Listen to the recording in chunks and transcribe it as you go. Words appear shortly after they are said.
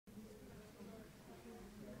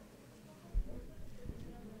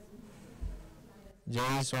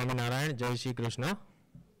જય સ્વામિનારાયણ, જય શ્રી કૃષ્ણ.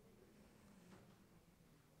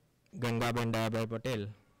 ગંગાબેન દયાભાઈ પટેલ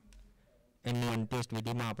એમની અંત્યેષ્ટ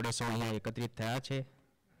વિધિમાં આપણે સૌ અહીંયા એકત્રિત થયા છે.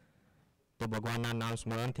 તો ભગવાનના નામ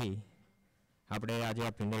સ્મરણથી આપણે આજે આ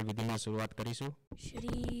ફિંડલ વિધિની શરૂઆત કરીશું.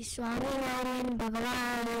 શ્રી સ્વામિનારાયણ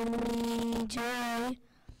ભગવાનની જય.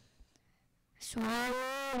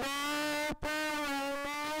 સ્વામી બાપા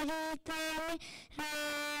તમે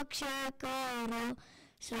રક્ષા કરો.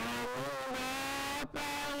 સ્વામી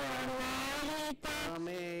બાપા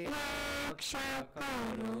તમે રક્ષા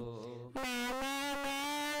કરો.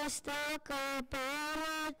 મસ્તક પર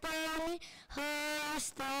તમે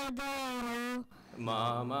હસ્ત ધરો.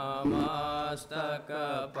 મમ મસ્તક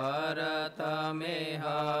પર તમે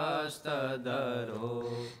હસ્ત ધરો.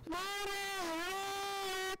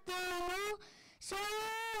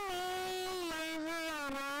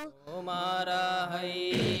 મારા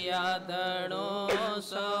હૈયા ધણો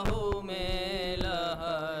સહુ મેલ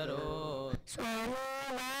હરો.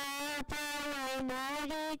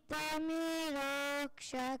 તમે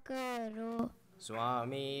રક્ષા કરો.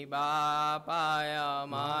 સ્વામી બાપાય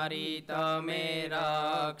મારી તમે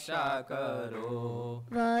રક્ષા કરો.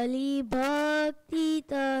 વલી ભક્તિ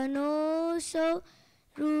તનો સૌ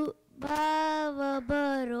ભાવ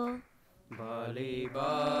ભરો. ભલી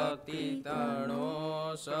ભક્તિ તણો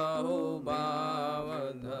સહુ ભાવ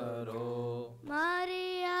ધરો.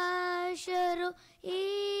 મારે આશરો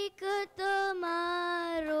એક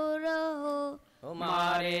તમારો રહો.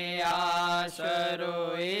 મારે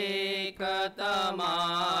આશરો એક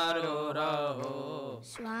તમારો રહો.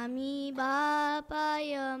 સ્વામી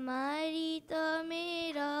બાપાય મારી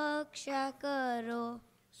તમે રક્ષા કરો.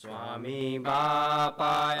 સ્વામી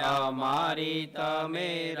બાપાય મારી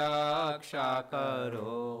તમે રક્ષા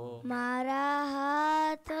કરો. મારા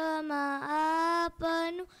હાથમાં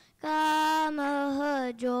આપનું કામ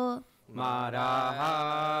હજો. મારા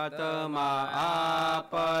હાથમાં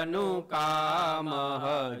આપનું કામ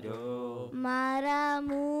હજો. મારા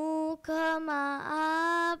મુખમાં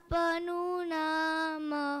આપનું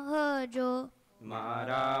નામ હજો.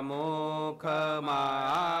 મારા મુખમાં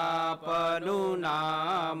આપનું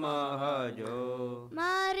નામ હજો.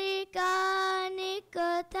 મારે કાને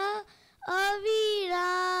કથા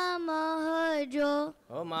અવિરામ હજો.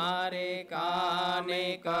 મારે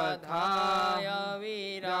કાને કથા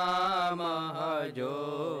વિરામ હજો.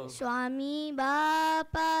 સ્વામી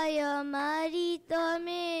બાપાય મારી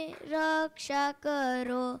તમે રક્ષા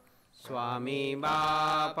કરો. સ્વામી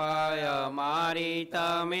બાપાય મારી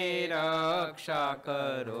તમે રક્ષા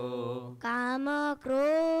કરો. કામ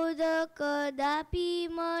ક્રોધ કદાપી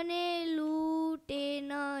મને લૂટે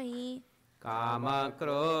નહીં. કામ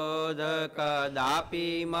ક્રોધ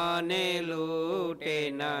કદાપી મને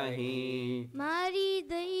લૂટે નહીં. મારી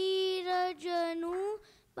ધીરજનું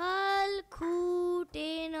પાલ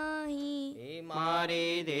ખૂટે નહીં.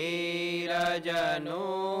 મારી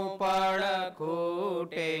ધીરજનું પડ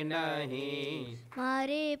ખૂટે નહીં.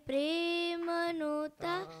 મારે પ્રેમનો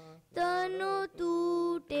તનો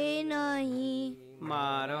તૂટે નહીં.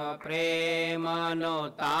 મારો પ્રેમનો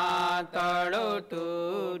તાતડો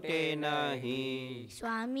તૂટે નહીં.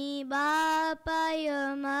 સ્વામી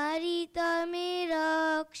બાપાય મારી તમે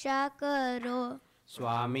રક્ષા કરો.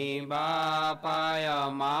 સ્વામી બાપાય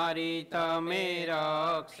મારી તમે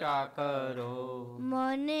રક્ષા કરો.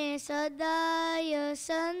 મને સદાય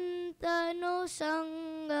સંતનો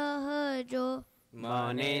સંગ હજો.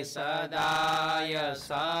 મને સદાય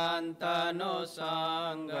સંતનો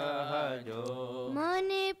સંગ હજો.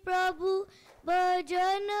 મને પ્રભુ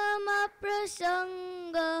ભજનમાં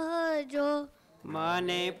પ્રસંગ હજો.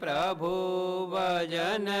 મને પ્રભુ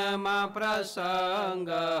ભજનમાં પ્રસંગ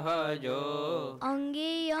હજો.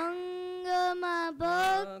 અંગે અંગમાં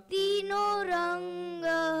ભક્તિનો રંગ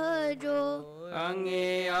હજો.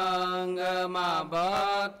 અંગે અંગમાં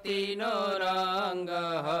ભક્તિનો રંગ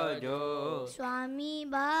હજો. સ્વામી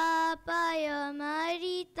બાપાય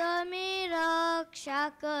મારી તમે રક્ષા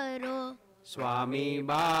કરો. સ્વામી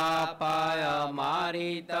બાપાય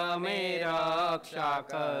મારી તમે રક્ષા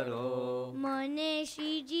કરો. મને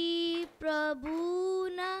શ્રીજી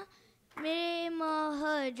પ્રભુના પ્રેમ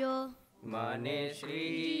હજો. મને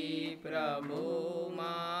શ્રી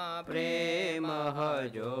પ્રભુમાં પ્રેમ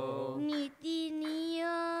હજો. નીતિ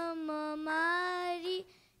નિયમ મારી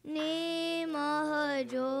નેમ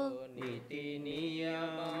હજો. નીતિ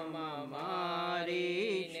નિયમ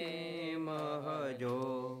મારી નેમ હજો.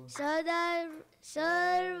 સદા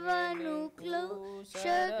સર્વનું ક્લેશ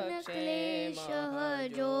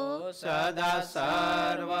હજો. સદા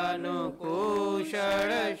સર્વનું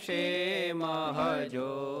કુશળ ક્ષેમ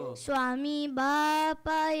હજો. સ્વામી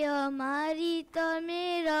બાપાય મારી તમે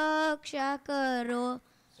રક્ષા કરો.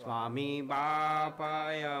 સ્વામી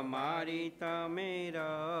બાપાય મારી તમે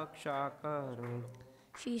રક્ષા કરો.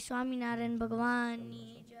 શ્રી સ્વામિનારાયણ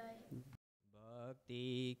ભગવાનની જય. ભક્તિ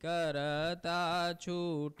કરતા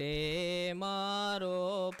છૂટે મારો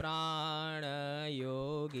પ્રાણ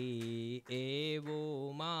યોગી એવું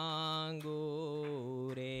માંગુ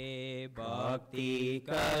રે. ભક્તિ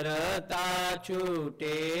કરતા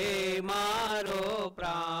છૂટે મારો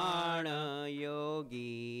પ્રાણ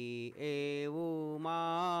યોગી એવું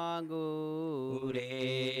માગુ રે.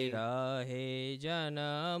 રહે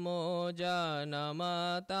જનમો જનમ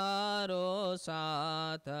તારો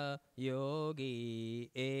સાથ યોગી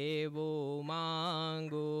એવું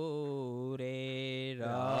માંગુ રે.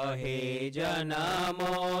 રહે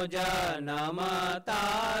જનમો જનમ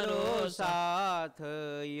તારો સાથ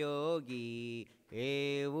યોગી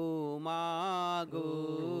એવું માગુ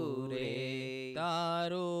રે.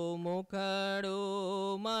 તારું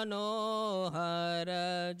મુખડું મનોહર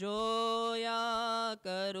જોયા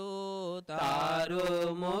કરું. તારું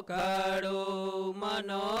મુખડું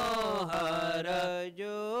મનોહર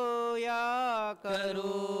જોયા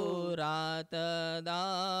કરું. રાત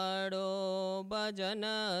દાડો ભજન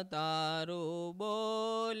તારું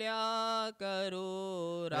બોલ્યા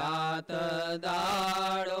કરું. રાત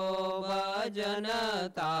દાડો ભજન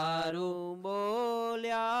તારું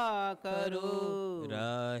બોલ્યા કરું.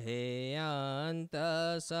 રહે અંત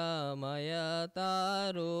સમય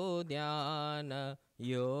તારું ધ્યાન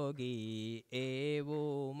યોગી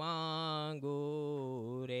એવું માંગુ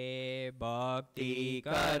રે. ભક્તિ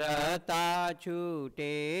કરતા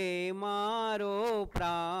છૂટે મારો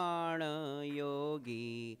પ્રાણ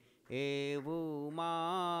યોગી એવું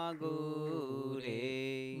માગુ રે.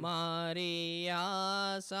 મારી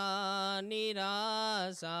આશા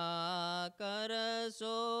નિરાશા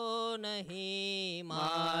કરશો નહીં.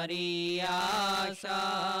 મારી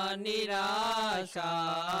આશા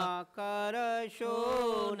નિરાશા કરશો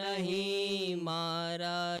નહીં.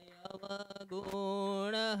 મારા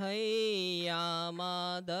અવગુણ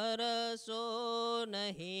હૈયામાં ધરશો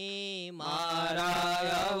નહીં. મારા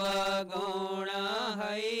અવગુણ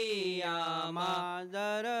હૈયામાં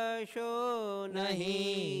ધરશો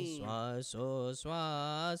નહીં. શ્વાસો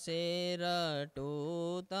શ્વાસે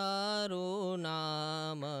રટું તારું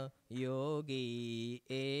નામ યોગી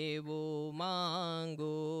એવું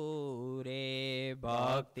માંગુ રે.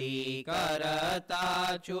 ભક્તિ કરતા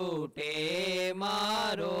છૂટે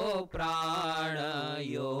મારો પ્રાણ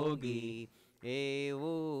યોગી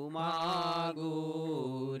એવું માગુ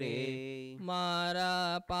રે.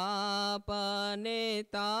 મારા પાપ ને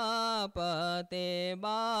તાપ તે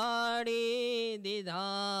બાળી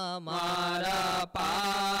દીધા. મારા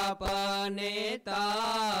પાપ ને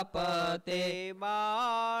તાપ તે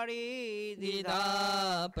બાળી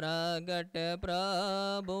દીધા. પ્રગટ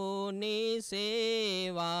પ્રભુની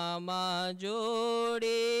સેવામાં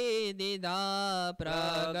જોડી દીધા.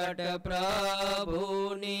 પ્રગટ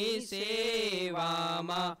પ્રભુની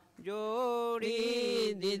સેવામાં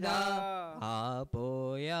જોડી દીધા. આપો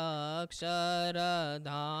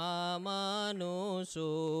અક્ષરધામનું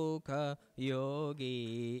સુખ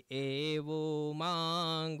યોગી એવું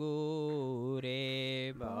માંગુ રે.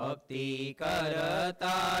 ભક્તિ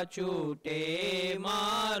કરતા છૂટે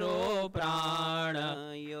મારો પ્રાણ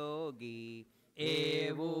યોગી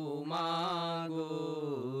એવું માગુ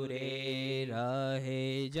રે. રહે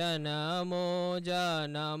જનમો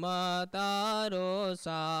જનમ તારો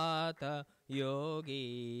સાથ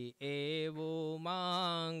યોગી એવું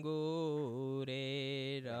માંગુ રે.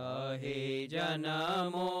 રહે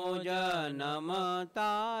જનમો જનમ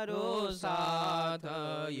તારો સાથ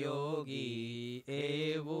યોગી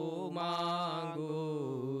એવું માગુ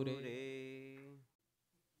રે.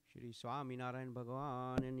 શ્રી સ્વામિનારાયણ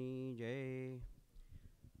ભગવાનની જય.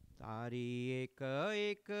 તારી એક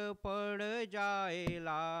એક પડ જાય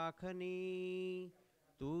લાખની,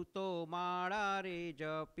 તું તો માળા રે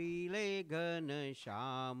જપી લે ઘન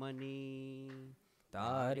શ્યામની.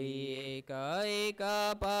 તારી એક એક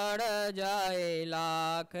પડ જાય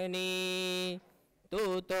લાખની,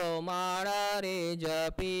 તું તો માળા રે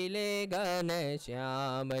જપી લે ઘન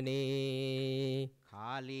શ્યામની.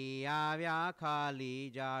 ખાલી આવ્યા ખાલી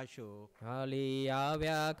જાશો, ખાલી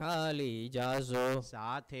આવ્યા ખાલી જાશો,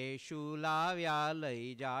 સાથે શું લાવ્યા લઈ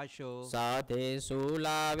જાશો, સાથે શું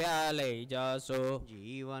લાવ્યા લઈ જાશો.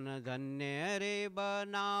 જીવન ધન્ય રે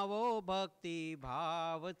બનાવો ભક્તિ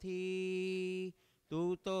ભાવથી,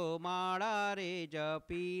 તું તો માળા રે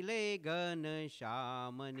જપી લે ઘન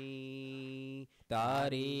શ્યામની.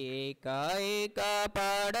 તારી એક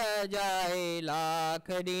પડ જાય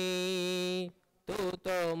લાખની, તું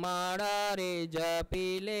તો માળા રે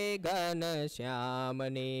જપી લે ઘન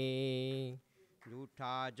શ્યામની.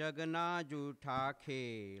 જૂઠા જગના જૂઠા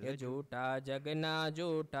ખેલ, જૂઠા જગના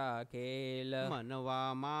જૂઠા ખેલ, મનવા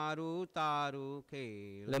મારું તારું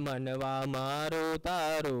ખેલ. મનવા મારું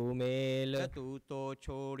તારું મેલ. તું તો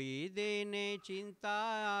છોડી દેને ચિંતા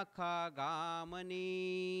આખા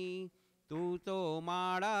ગામની, તું તો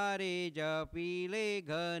માળા રે જપી લે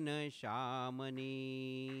ઘન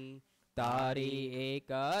શ્યામની. તારી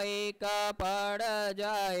એક પડ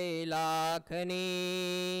જાય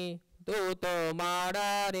લાખની, તું તો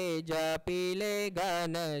માળા રે જપી લે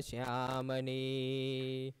ઘન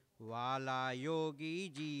શ્યામની. વાલા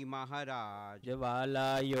યોગીજી મહારાજ,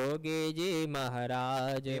 વાલા યોગીજી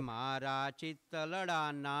મહારાજ, મારા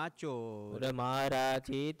ચિત્તલડાના ચોર, મારા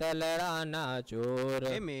ચિતલરાના ચોર.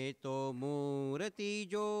 મેં તો મૂર્તિ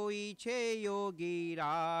જોઈ છે યોગી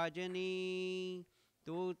રાજની,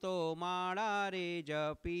 તું તો માળા રે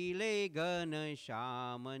જપી લે ઘન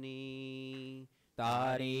શ્યામની.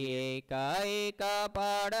 તારી એક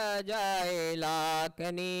પડ જાય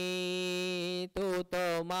લાખની, તું તો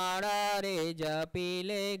માળા રે જપી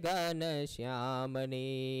લે ઘન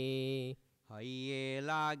શ્યામની. હૈયે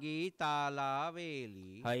લાગી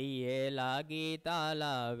તાલાવેલી, હૈયે લાગી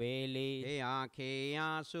તાલાવેલી, એ આંખે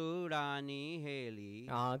આંસુડાની હેલી.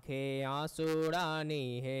 આંખે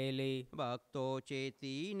આંસુડાની હેલી. ભક્તો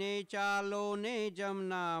ચેતીને ચાલો ને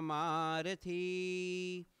જમના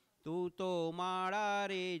મારથી, તું તો માળા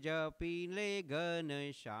રે જપી લે ઘન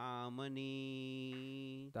શ્યામની.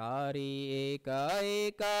 તારી એક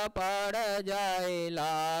પડ જાય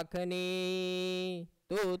લાખની,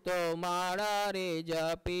 તું તો માળા રે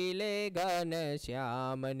જપી લે ઘન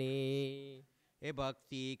શ્યામની. એ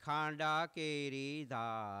ભક્તિ ખાંડા કેરી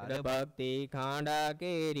ધાર, ભક્તિ ખાંડા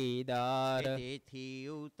કેરી દાર, તેથી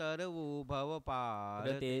ઉતરવું ભવ પાર.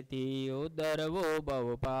 તેથી ઉદરવો ભવ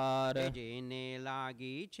પાર. જેને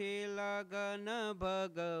લાગી છે લગન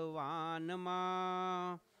ભગવાનમાં,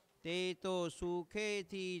 તે તો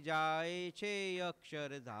સુખેથી જાય છે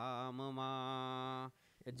અક્ષરધામમાં.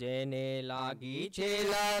 જેને લાગી છે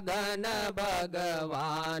લગન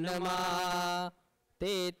ભગવાનમાં,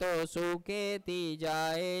 તે તો સુખેથી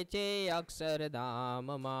જાય છે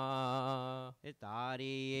અક્ષરધામમાં.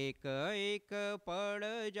 તારી એક પડ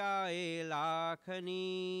જાય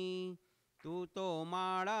લાખની, તું તો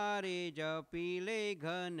માળા રે જપી લે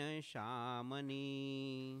ઘન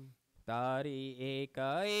શ્યામની. તારી એક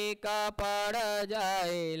પડ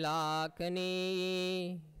જાય લાખની,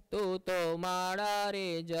 તું તો માળા રે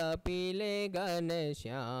જપી લે ઘન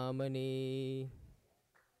શ્યામની.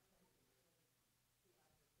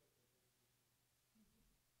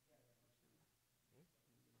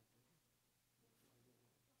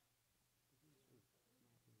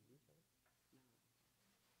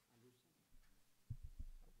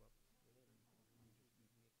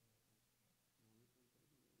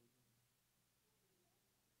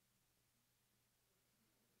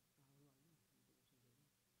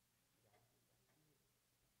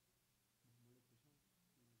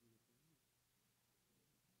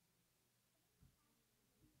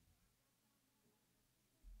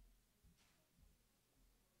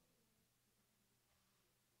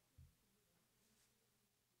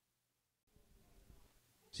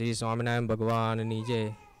 શ્રી સ્વામિનારાયણ ભગવાનની જે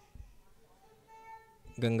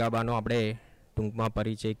ગંગાબાનો આપણે ટૂંકમાં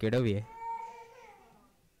પરિચય કેળવીએ.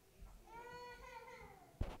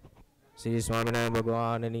 શ્રી સ્વામિનારાયણ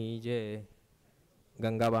ભગવાનની જે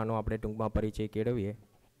ગંગાબાનો આપણે ટૂંકમાં પરિચય કેળવીએ.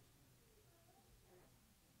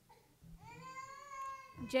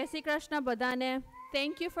 Jai Shri Krishna Badane.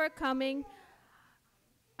 Thank you for coming.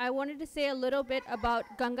 I wanted to say a little bit about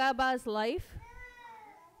Gangaba's life.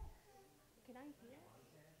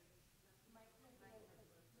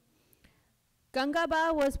 Gangaba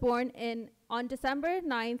was born on December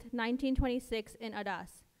 9th, 1926 in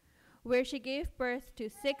Adas, where she gave birth to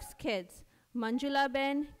 6 kids, Manjula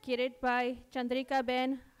Ben, Kirit Bai, Chandrika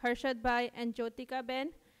Ben, Harshad Bai, and Jyotika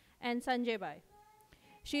Ben, and Sanjay Bai.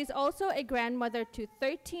 She is also a grandmother to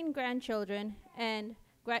 13 grandchildren and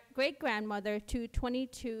great-grandmother to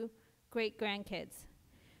 22 great-grandkids.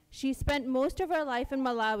 She spent most of her life in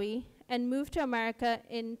Malawi and moved to America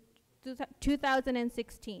in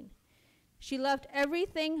 2016. She loved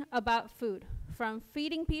everything about food, from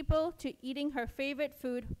feeding people to eating her favorite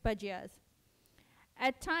food, bhajiyas.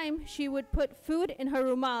 At times, she would put food in her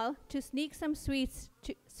rumal to sneak some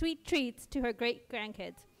sweet treats to her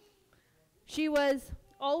great-grandkids. She was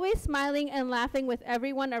always smiling and laughing with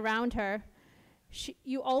everyone around her.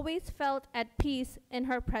 You always felt at peace in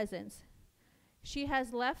her presence. She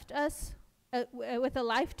has left us with a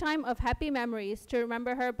lifetime of happy memories to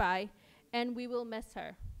remember her by, and we will miss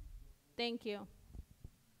her. Thank you.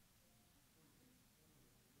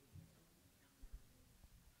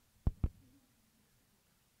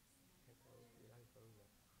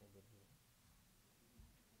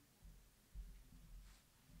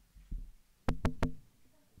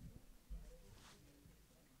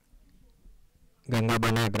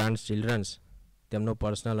 ગંગાબાના grand children's તેમનો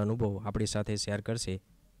personal અનુભવ આપણી સાથે share કરશે.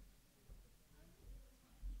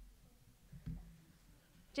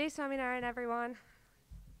 Jai Swaminarayan, everyone.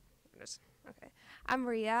 Okay. I'm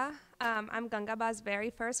Ria. I'm Gangaba's very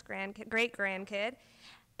first great grandkid.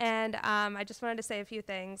 And I just wanted to say a few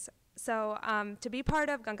things. So to be part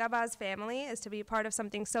of Gangaba's family is to be part of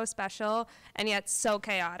something so special and yet so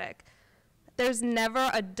chaotic. There's never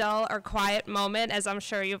a dull or quiet moment, as I'm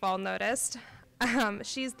sure you've all noticed.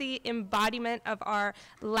 She's the embodiment of our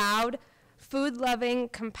loud, food-loving,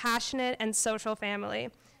 compassionate, and social family.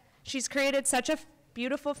 She's created such a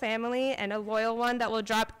beautiful family and a loyal one that will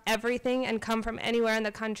drop everything and come from anywhere in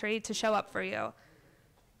the country to show up for you.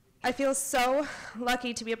 I feel so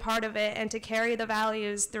lucky to be a part of it and to carry the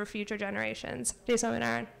values through future generations. Jai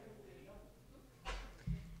Swaminarayan.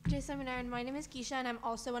 Jai Swaminarayan, my name is Keisha and I'm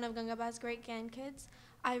also one of Gangaba's great grandkids.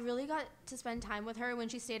 I really got to spend time with her when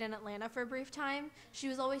she stayed in Atlanta for a brief time. She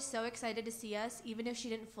was always so excited to see us, even if she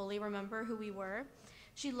didn't fully remember who we were.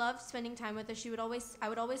 She loved spending time with us. I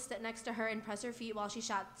would always sit next to her and press her feet while she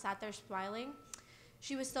sat there smiling.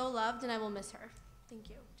 She was so loved and I will miss her. Thank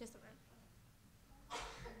you. Jai Swaminarayan.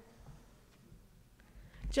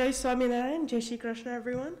 Jai Swaminarayan, Jai Shri Krishna,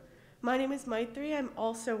 everyone. My name is Maitri. I'm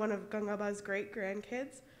also one of Gangaba's great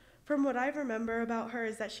grandkids. From what I remember about her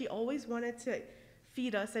is that she always wanted to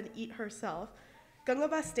feed us and eat herself.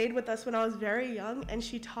 Gangaba stayed with us when I was very young, and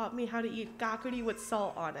she taught me how to eat kakuri with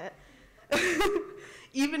salt on it.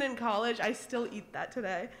 Even in college, I still eat that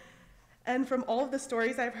today. And from all of the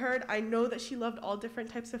stories I've heard, I know that she loved all different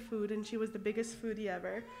types of food, and she was the biggest foodie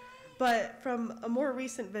ever. But from a more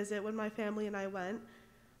recent visit, when my family and I went,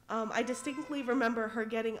 I distinctly remember her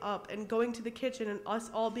getting up and going to the kitchen and us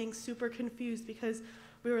all being super confused because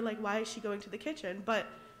we were like, why is she going to the kitchen? But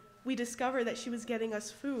we discovered that she was getting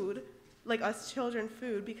us food, like us children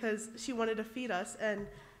food, because she wanted to feed us, and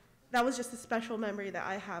that was just a special memory that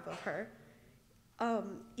I have of her.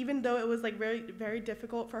 Even though it was like very, very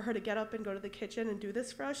difficult for her to get up and go to the kitchen and do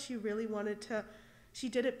this for us, she really wanted to, she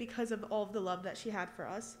did it because of all of the love that she had for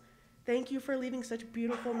us. Thank you for leaving such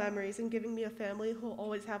beautiful memories and giving me a family who will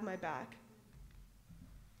always have my back.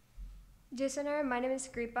 Jasonar, my name is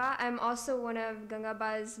Kripa. I'm also one of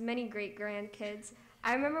Gangaba's many great grandkids.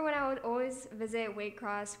 I remember when I would always visit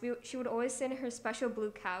Waycross, she would always sit in her special blue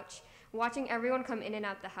couch, watching everyone come in and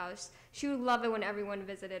out the house. She would love it when everyone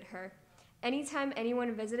visited her. Anytime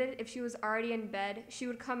anyone visited, if she was already in bed, she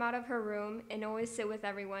would come out of her room and always sit with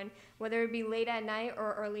everyone, whether it be late at night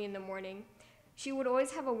or early in the morning. She would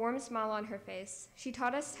always have a warm smile on her face. She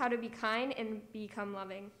taught us how to be kind and become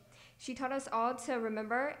loving. She taught us all to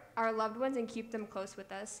remember our loved ones and keep them close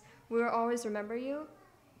with us. We will always remember you.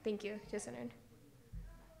 Thank you. Jasonar.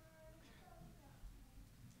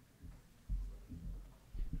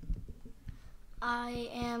 I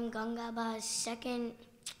am Gangaba's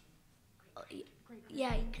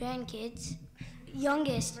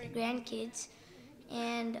youngest grandkids,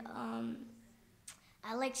 and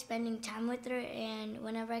I like spending time with her, and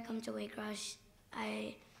whenever I come to Waycross,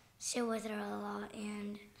 I sit with her a lot,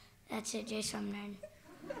 and that's it. Jai Swaminarayan.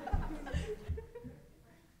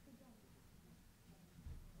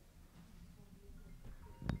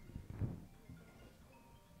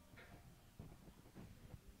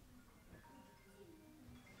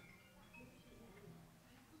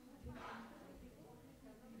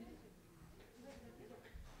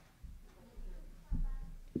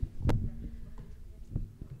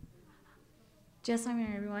 Just hi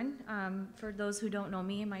everyone. For those who don't know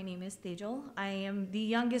me, my name is Tejal. I am the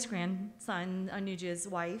youngest grandson, Anuja's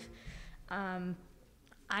wife.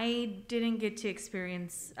 I didn't get to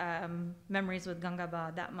experience memories with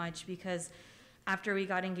Gangaba that much because after we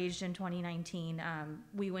got engaged in 2019,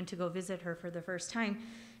 we went to go visit her for the first time,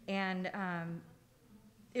 and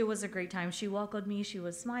it was a great time. She welcomed me. She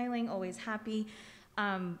was smiling, always happy.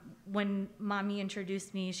 When mommy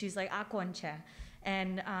introduced me, she's like, Akwanche.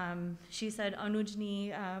 And she said,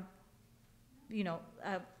 Anujni,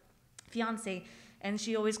 fiance, and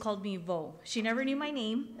she always called me Vo. She never knew my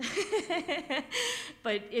name,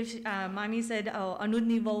 but if mommy said, oh,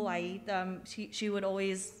 Anudni Vo, she would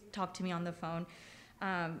always talk to me on the phone.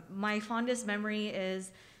 My fondest memory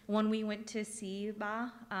is when we went to see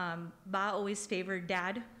Ba. Ba always favored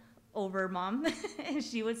dad over mom. And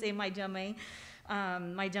she would say, my jame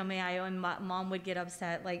ayo, and mom would get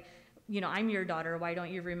upset, like, I'm your daughter, why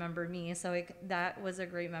don't you remember me? So that was a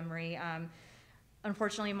great memory.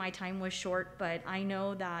 Unfortunately, my time was short, but I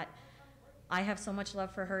know that I have so much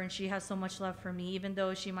love for her and she has so much love for me, even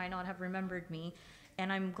though she might not have remembered me.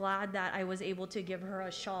 And I'm glad that I was able to give her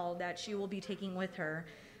a shawl that she will be taking with her.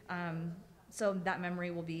 So that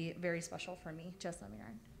memory will be very special for me. Just let me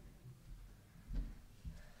learn.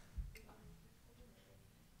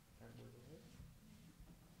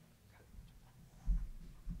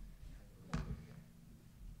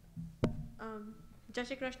 Jai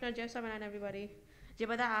Shri Krishna, Jai Swaminarayan, everybody. Je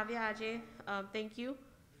bada avya aje, thank you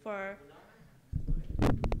for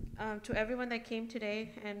to everyone that came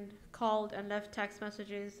today and called and left text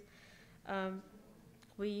messages.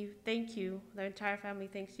 We thank you. The entire family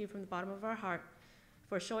thanks you from the bottom of our heart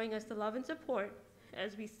for showing us the love and support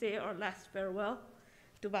as we say our last farewell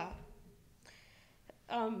to Ba.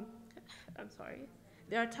 I'm sorry.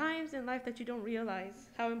 There are times in life that you don't realize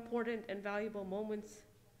how important and valuable moments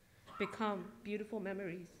become beautiful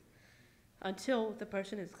memories until the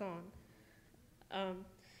person is gone.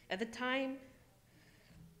 At the time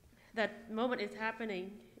that moment is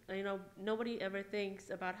happening, nobody ever thinks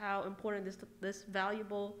about how important this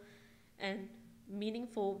valuable and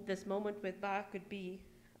meaningful this moment with Ba could be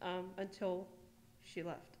until she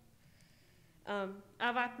left.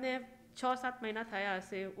 Avatne 6-7 mahina thaya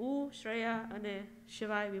ase. Shreya and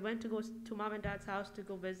Shivai, we went to go to mom and dad's house to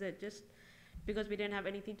go visit just because we didn't have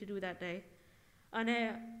anything to do that day. અને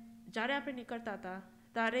જ્યારે આપણે નીકળતા હતા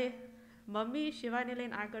ત્યારે mummy શિવાને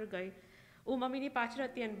લઈને આગળ ગઈ. મમ્મીની પાછળ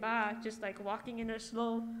હતી and Ba just like walking in a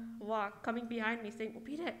slow walk, coming behind me saying,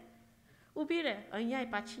 ઊભી રે, અહીંયા આય,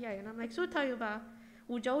 પાછી આય. And I'm like, શું થયું Ba?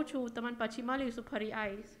 હું જાઉં છું, તમને પછી મળીશું, ફરી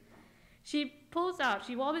આવીશ. She pulls out,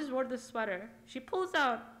 she always wore this sweater. She pulls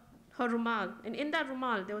out her rumal, and in that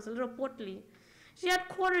rumal there was a little potli. She had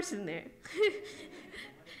quarters in there.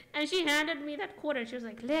 And she handed me that quarter. She was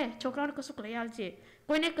like, Le, chokran ko suk le alje.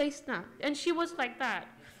 Koine kais na. And she was like that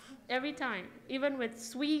every time. Even with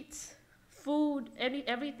sweets, food,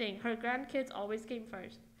 everything. Her grandkids always came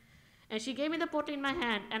first. And she gave me the potli in my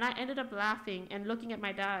hand, and I ended up laughing and looking at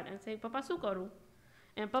my dad and saying, Papa su karu?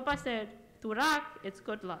 And Papa said, Tu rak, it's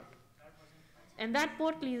good luck. And that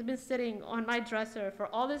potli has been sitting on my dresser for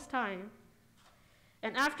all this time.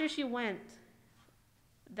 And after she went,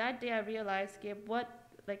 that day I realized what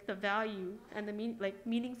the value and the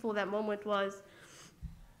meaningful that moment was.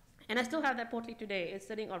 And I still have that potli today. It's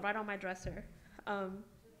sitting right on my dresser.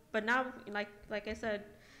 But now, like I said,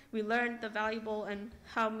 we learned the valuable and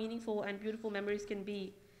how meaningful and beautiful memories can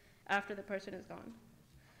be after the person is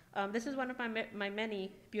gone. This is one of my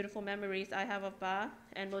many beautiful memories I have of Ba,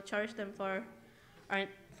 and will cherish them for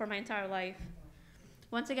my entire life.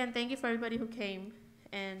 Once again, thank you for everybody who came.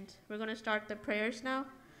 And we're going to start the prayers now.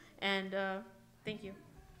 And thank you.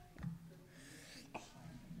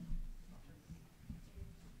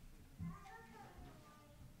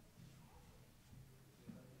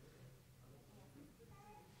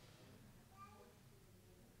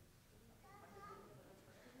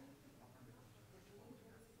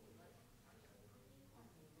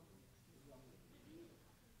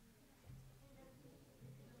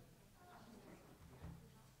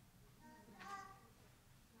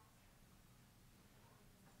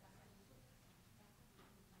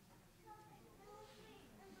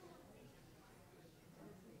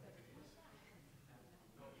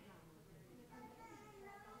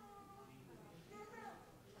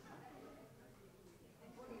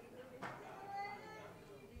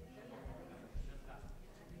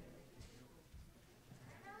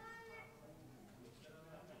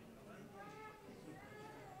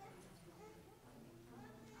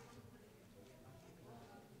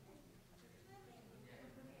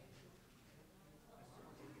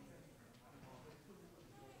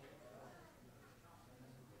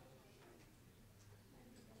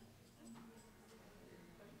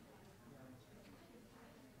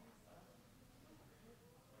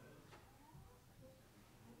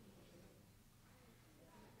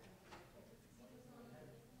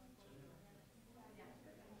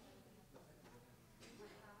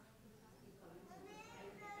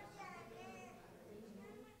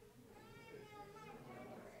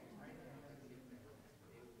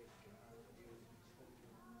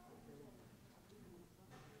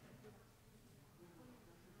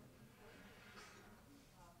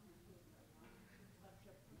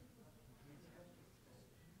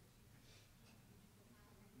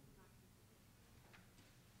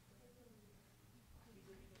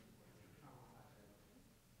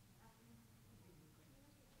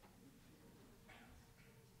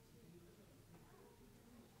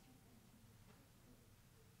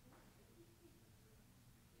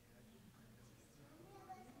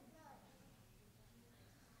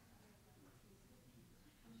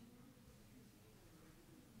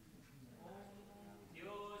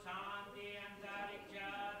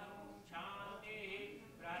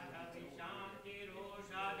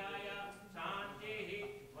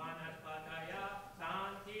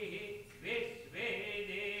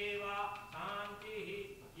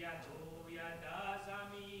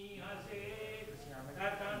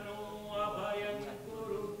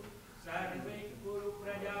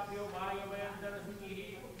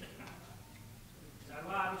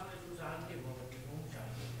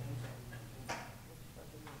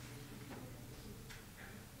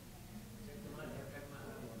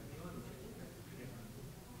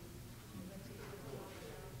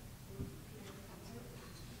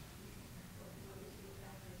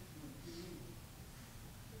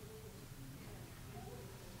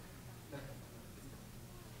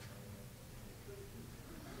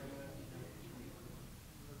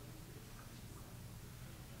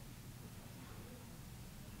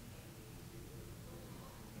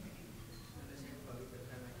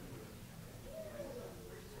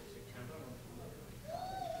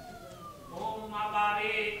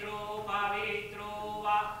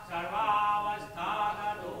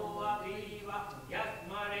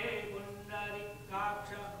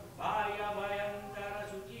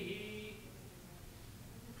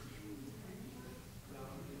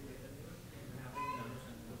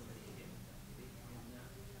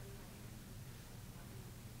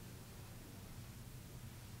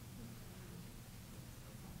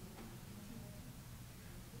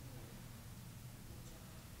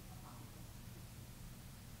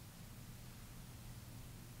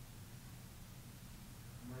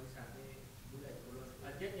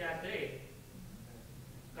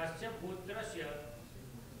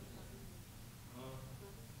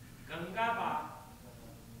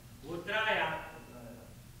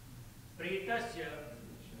 प्रेतस्य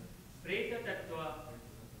प्रेततत्व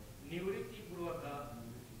निवृत्तिपूर्वक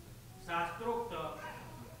शास्त्रोक्त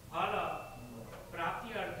फल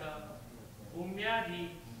प्राप्ति अर्थ भूम्याधि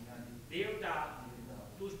देवता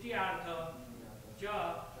तुष्ट्यार्थ च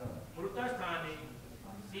मृतस्थाने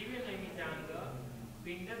शिव नैमितांग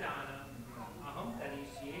पिंडदान अहम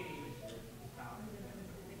करिष्ये।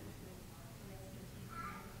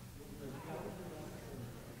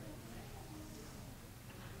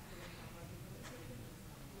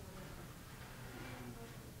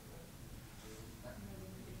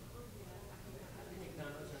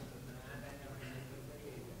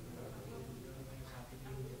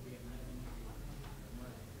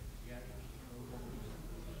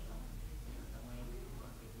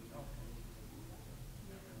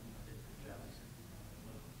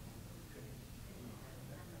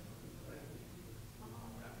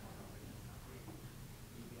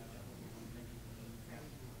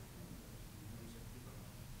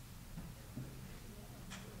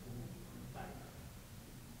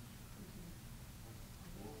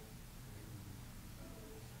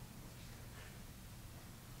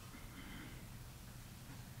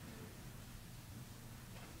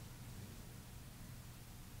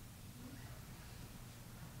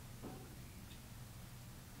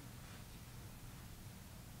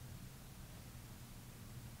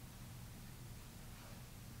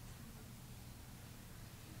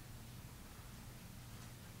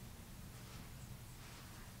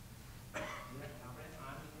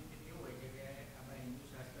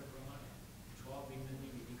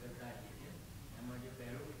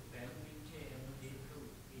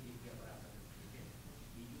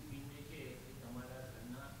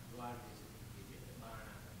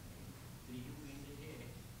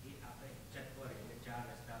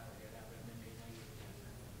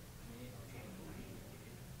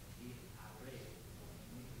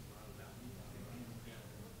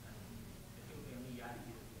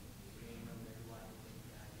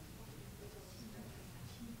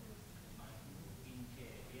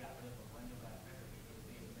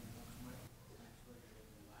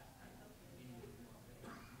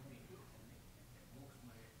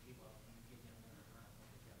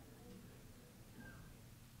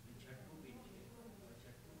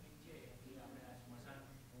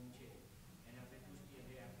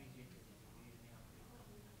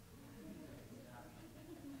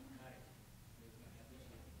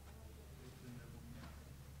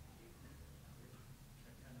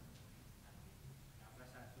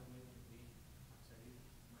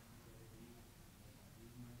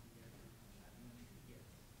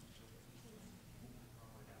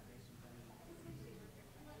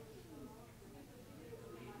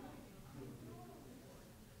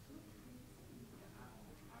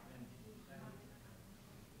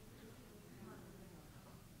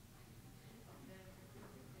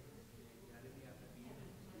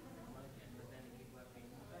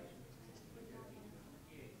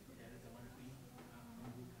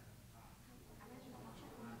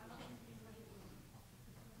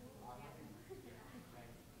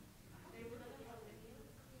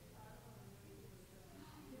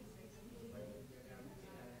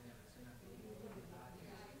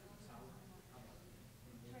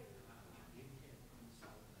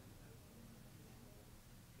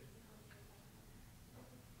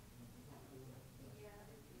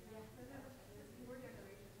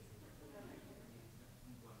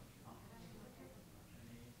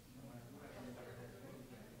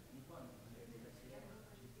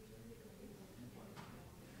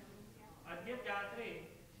 अद्य जात्रे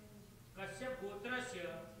कश्यप गोत्रस्य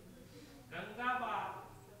गंगाबा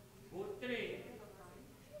गोत्रे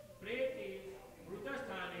प्रेते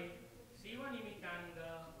मृतस्थाने शिवनिमितांग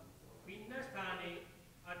पिंडस्थाने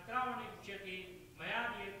अत्रावणिष्यते मया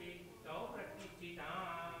दीयते तव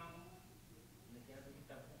प्रतिष्ठिताम्।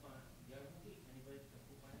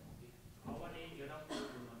 अवने जन्म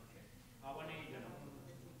अवने जन्म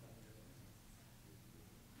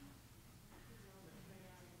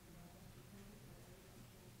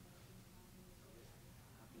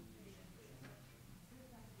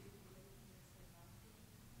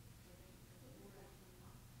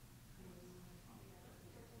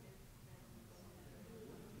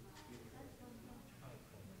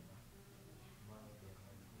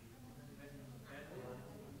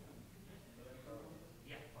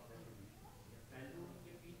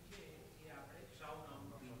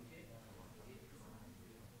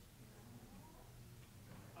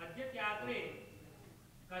अद्यत्यात्रे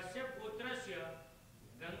कश्यप गोत्रस्य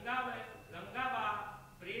गंगाबा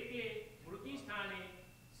प्रेते मृतिस्थाने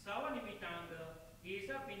सवनिमितांग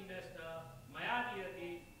केशपिंडस्थ मया दीयते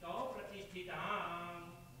तव प्रतिष्ठिताम्।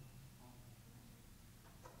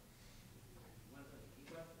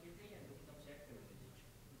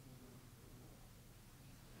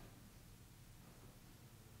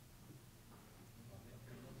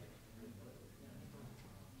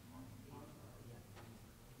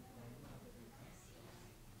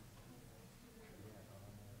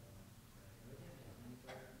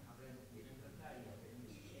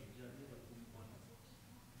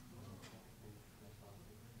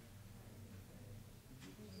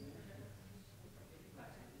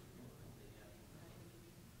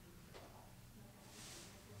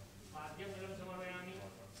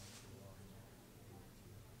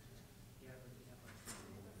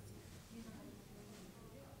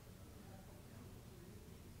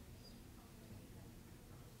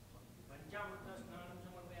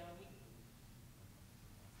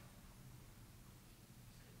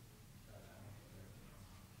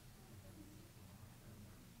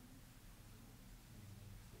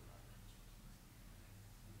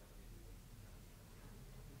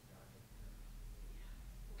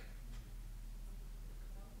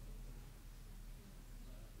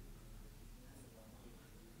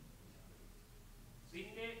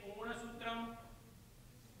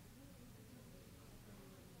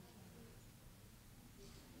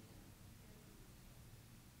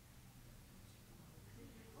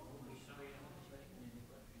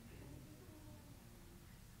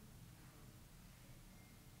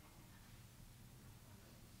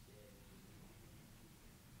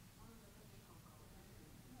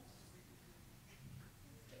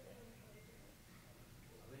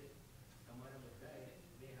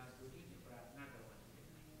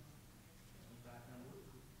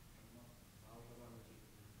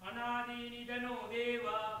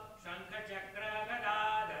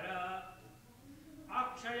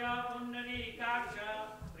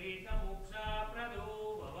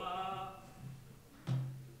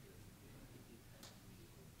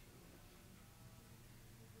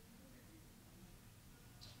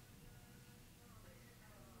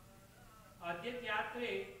 अद्यत्यात्रे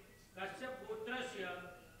कश्यपपुत्रस्य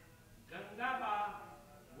गंगाबा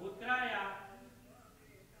गोत्राया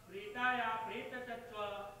प्रेताया प्रेततत्व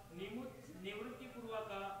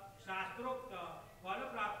निवृत्तिपूर्वक शास्त्रोक्त फल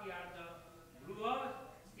प्राप्त्यार्थ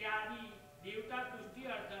गृहस्त्यादि देवता तुष्टि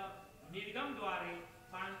अर्थ निर्गम द्वारे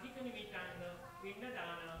पांतिक निमित्तांग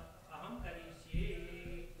पिंडदान अहम करिष्ये।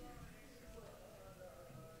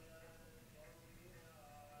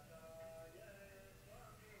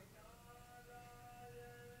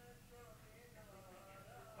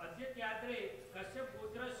 अद्यत्यात्रे कश्यप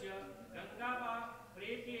पुत्रस्य गंगाबा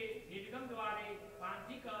प्रेते निर्गम द्वारे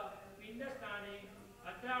पांथिक पिंडस्थाने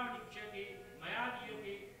अत्रावनिक्ष्यते मया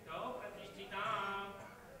दीयते तव प्रतिष्ठिताम्।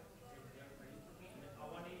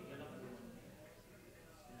 अवने जलम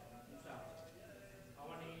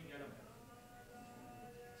अवने जलम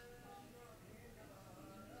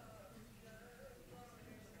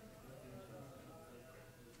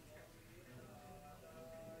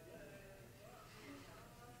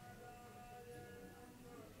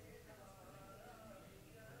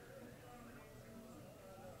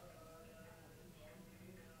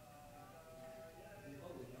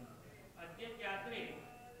अद्यत्यात्रे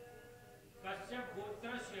कश्यप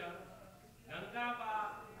गोत्रस्य गंगाबा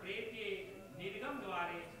प्रेते निर्गम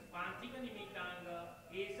द्वारे पांथिक निमित्तांग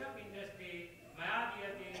एष पिंडस्ते मया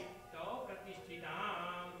दीयते तव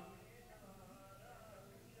प्रतिष्ठिताम्।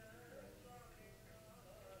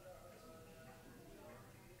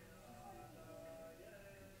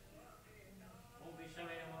 ओम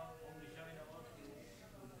विष्णवे नमः ओम विष्णवे नमः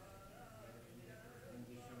ओम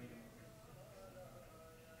विष्णवे नमः।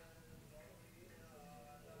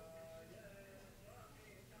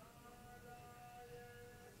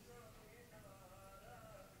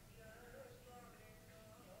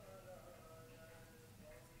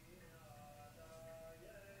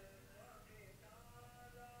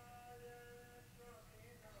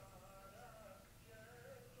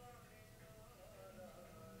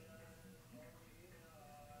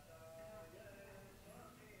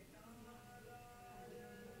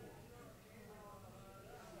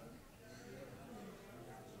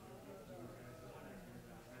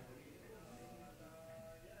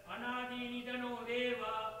 अनादिनिधनो देव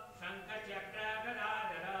शंखचक्र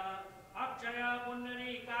गदाधर अक्षय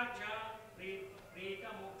पुण्डरीकाक्ष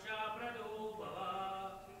प्रेतमोक्ष प्रदो भव।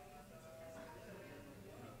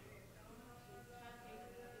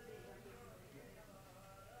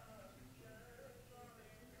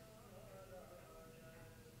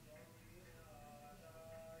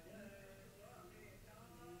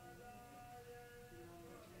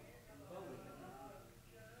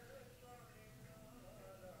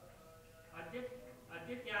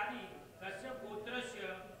 अद्यत्यादि कश्यप गोत्रस्य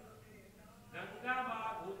गंगाबा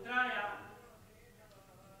गोत्राया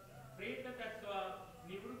प्रेततत्व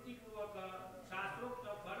निवृत्तिपूर्वक शास्त्रोक्त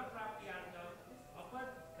फल प्राप्त्यार्थ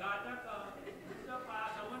अपघातक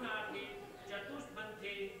भूतपाशमनार्थे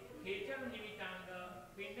चतुष्पंथे खेचर निमित्तांग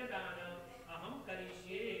पिंडदान अहम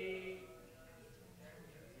करिष्ये।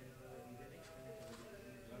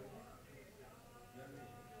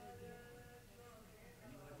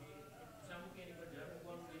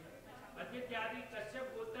 अद्यत्यादि कश्यप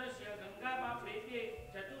गोत्रस्य गंगाबा प्रेते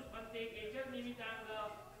चतुष्पंथे केचर निमित्तांग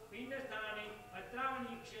पिंडस्थाने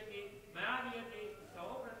अत्रावनिक्ष्यते मया दीयते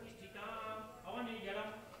तव प्रतिष्ठिताम्। अवने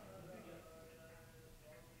जलम्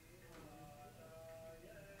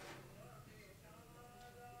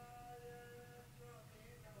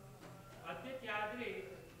अद्यत्याद्रे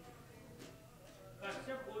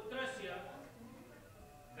कश्यप गोत्रस्य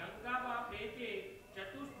गंगाबा प्रेते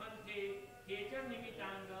चतुष्पंथे केचर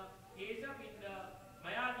निमित्तांग एष पिंड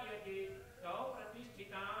मया दीयते तव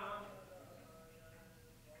प्रतिष्ठिताम्।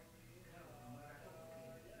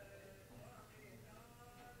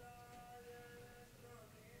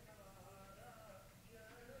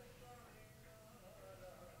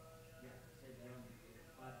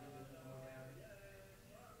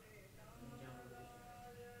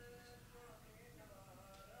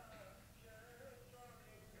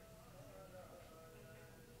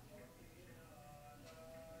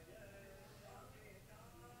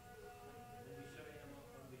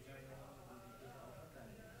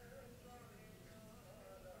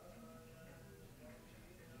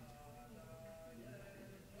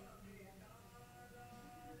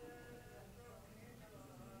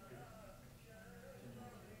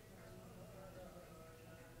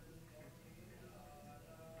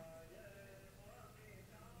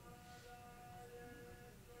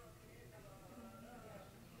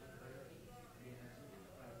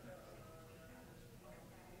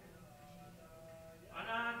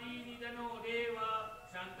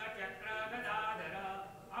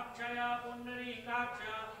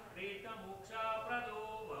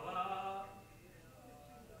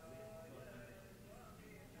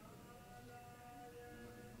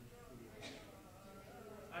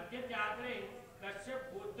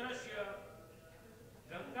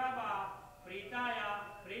 प्रेताय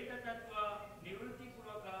प्रेततत्व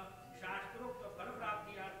निवृत्तिपूर्वक शास्त्रोक्त फल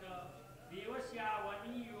प्राप्तियार्थ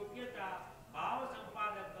देवस्यावनी योग्यता भाव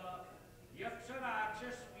संपादक यक्ष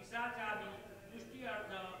राक्षस पिशाचादि तुष्टि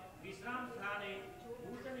अर्थ विश्राम स्थाने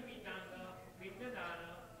भूत निमित्तांग पिंडदान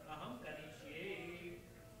अहम करिष्ये।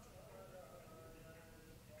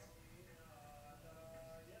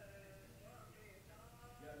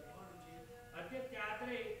 अद्य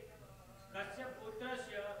त्यात्रे कश्यप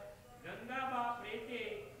पुत्रस्य गंगाबा प्रेते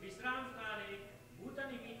विश्राम स्थाने भूत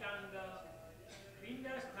निमित्तांग पिंड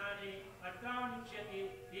स्थाने अत्रावनिष्यते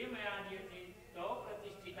ते मया दीयते तौ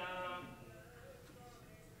प्रतिष्ठिताम्।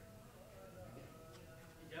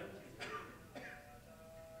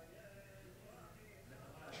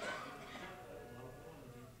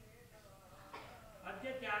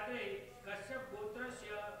 अद्य त्यात्रे कश्यप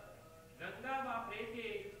गोत्रस्य गंगाबा प्रेते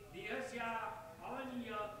देहस्या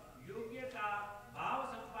अवनीय योग्यता भाव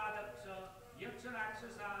संपादक यक्ष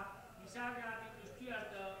राक्षसा पिशाचादि तुष्टि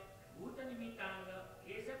अर्थ भूत निमित्तांग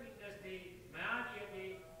एष पिंडस्ते मया दीयते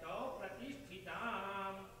तौ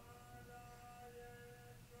प्रतिष्ठिताम्।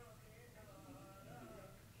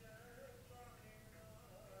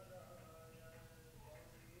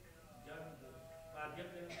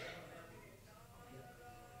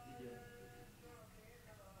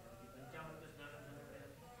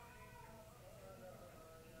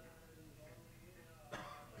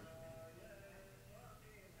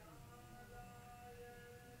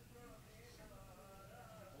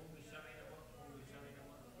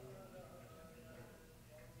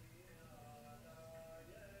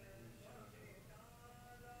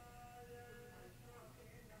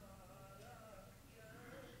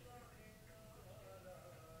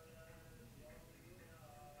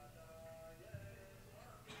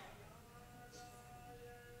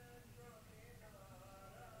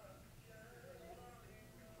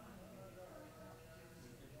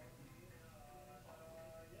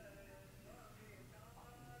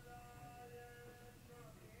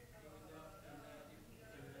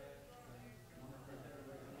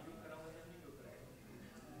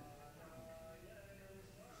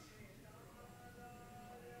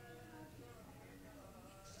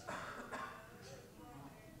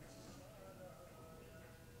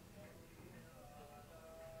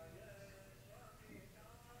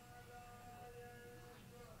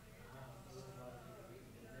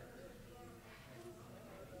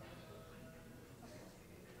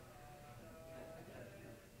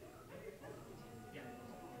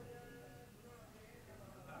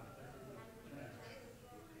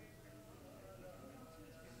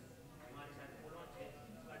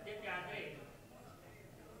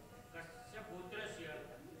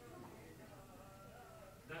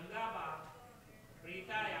 गंगाबा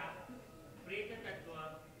प्रेताया प्रेत तत्व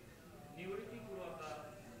निवृत्ति पूर्वक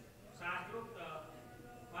शास्त्रोक्त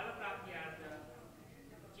फल प्राप्तियार्थ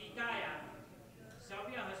चिताया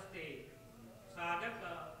सव्य हस्ते साधक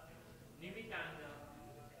निमित्तांग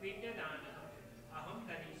पिंडदान अहम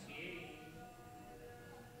करिष्ये।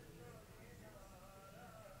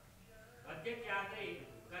 अद्य त्यात्रे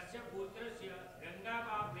कश्यप गोत्रस्य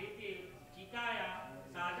गंगाबा प्रेते चिताया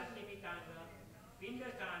साधक निमित्तांग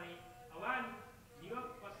पिंडस्थाने अवान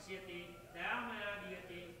निवपक्ष्यते तया मया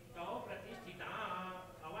दीयते तौ प्रतिष्ठिताम्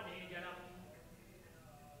अवने जलम्।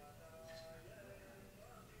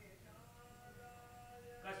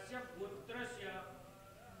 कश्यप गोत्रस्य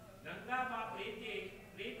गंगाबा प्रेते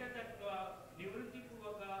प्रेततत्व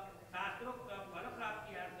निवृत्तिपूर्वक शास्त्रोक्त फल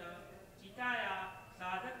प्राप्तियार्थ चिताया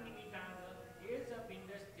साधक निमित्तांग एष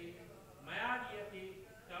पिंडस्थे मया दीयते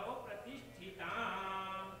तौ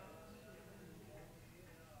प्रतिष्ठिताम्।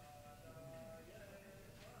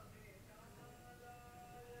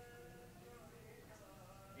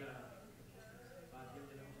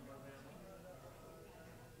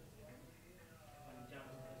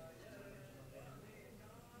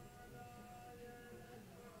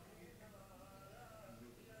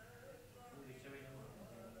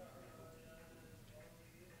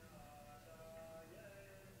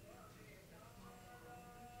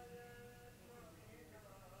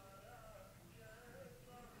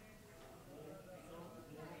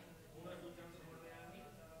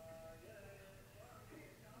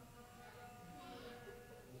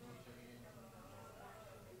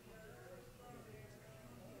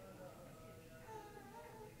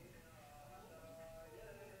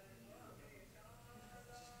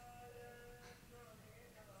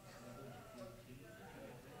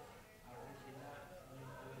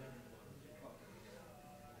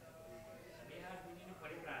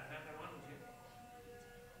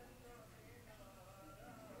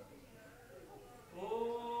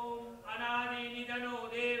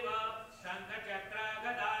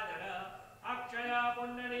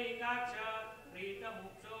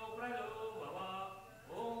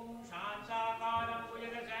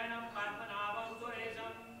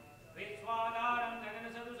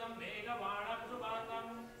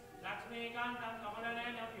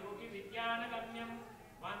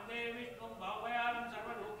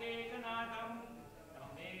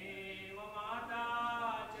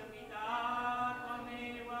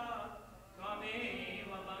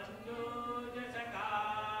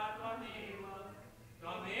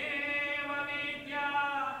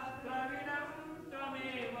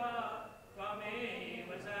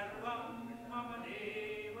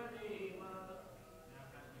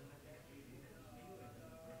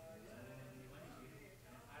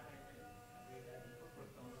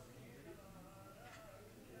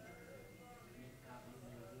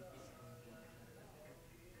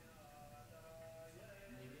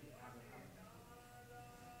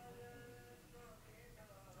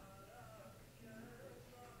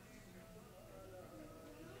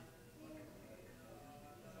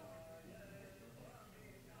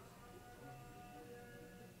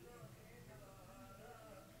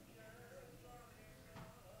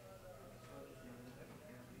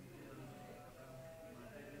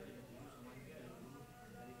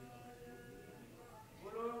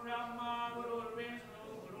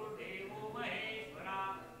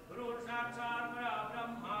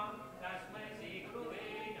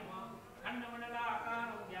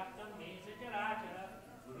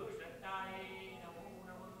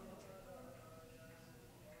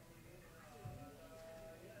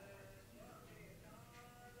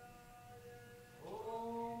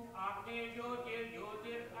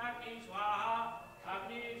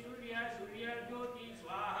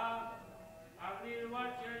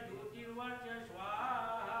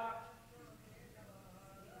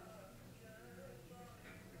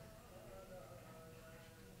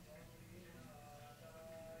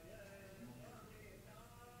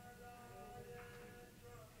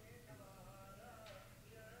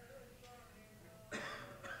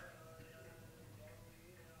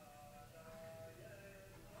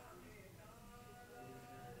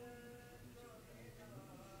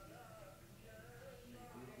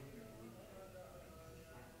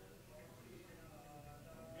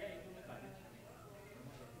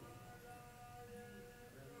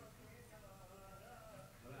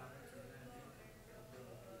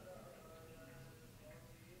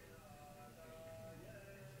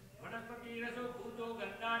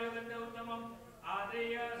 गन्ध उत्तमम्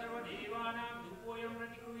आद्रेय सर्वदेवानां धूपोऽयं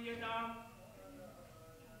प्रतिगृह्यताम्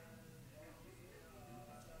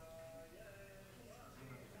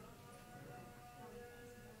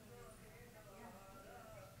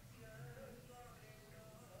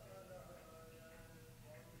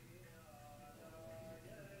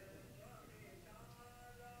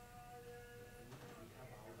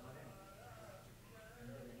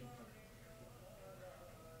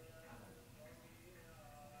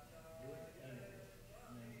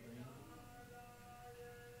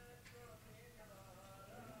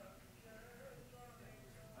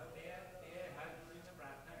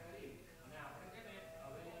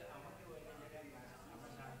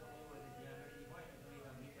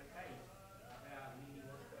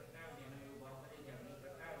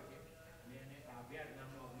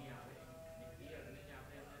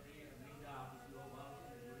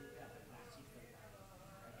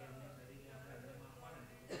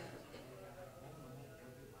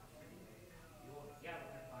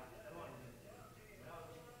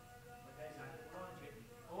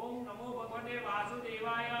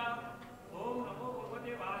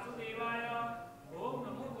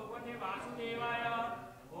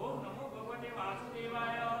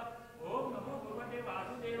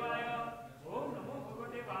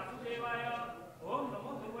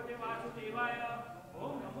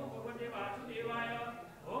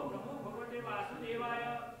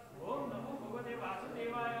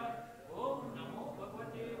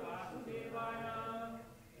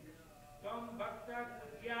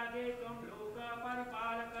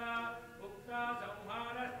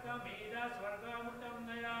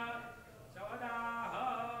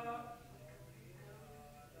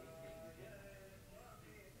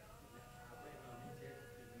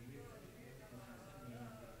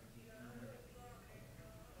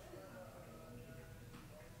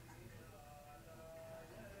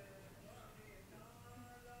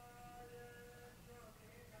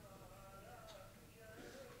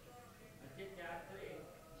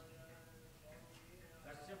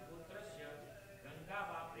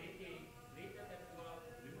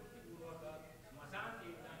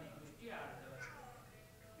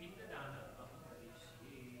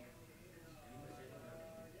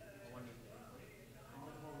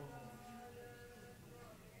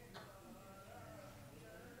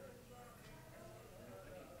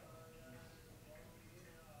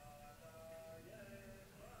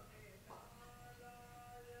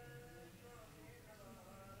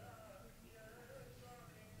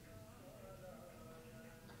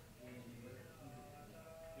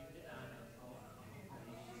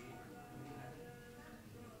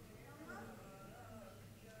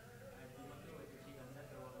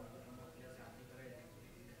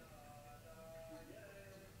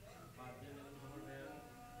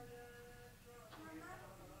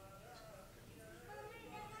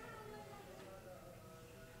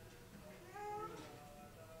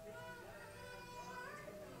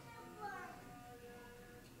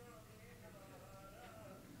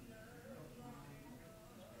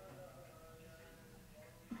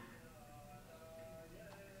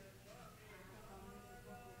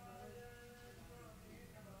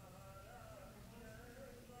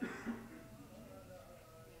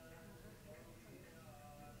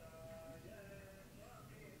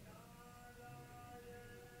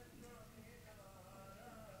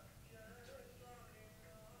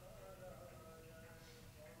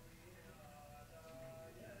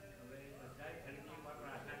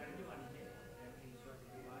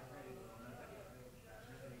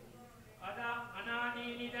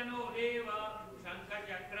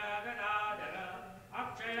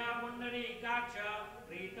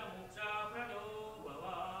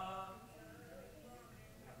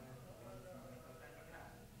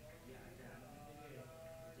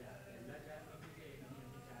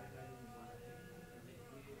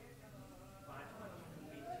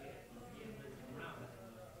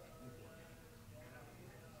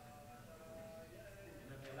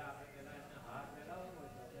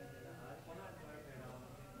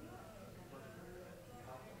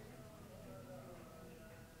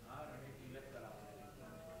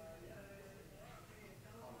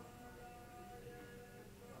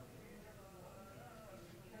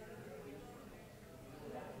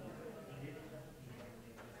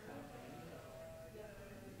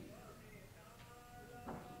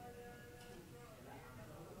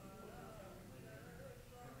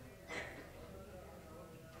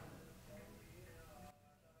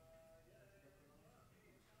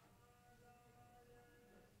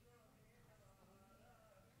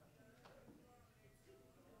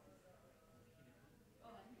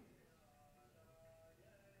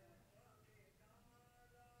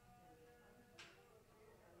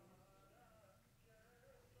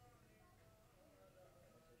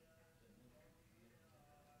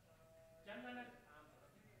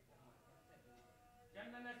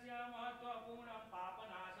महत्वपूर्ण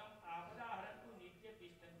पापनाशम आपदाहरन्तु नित्य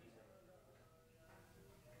तिष्ठन्ति सर्व।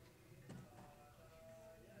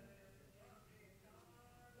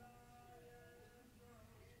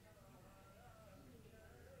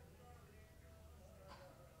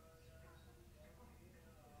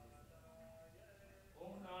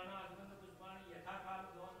 ओम नाना सुगंध पुष्पाणि यथा काल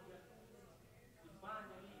भवन्ति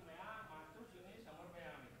पुष्पांजलि मया मातृश्रीने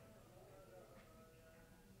समर्पयामि।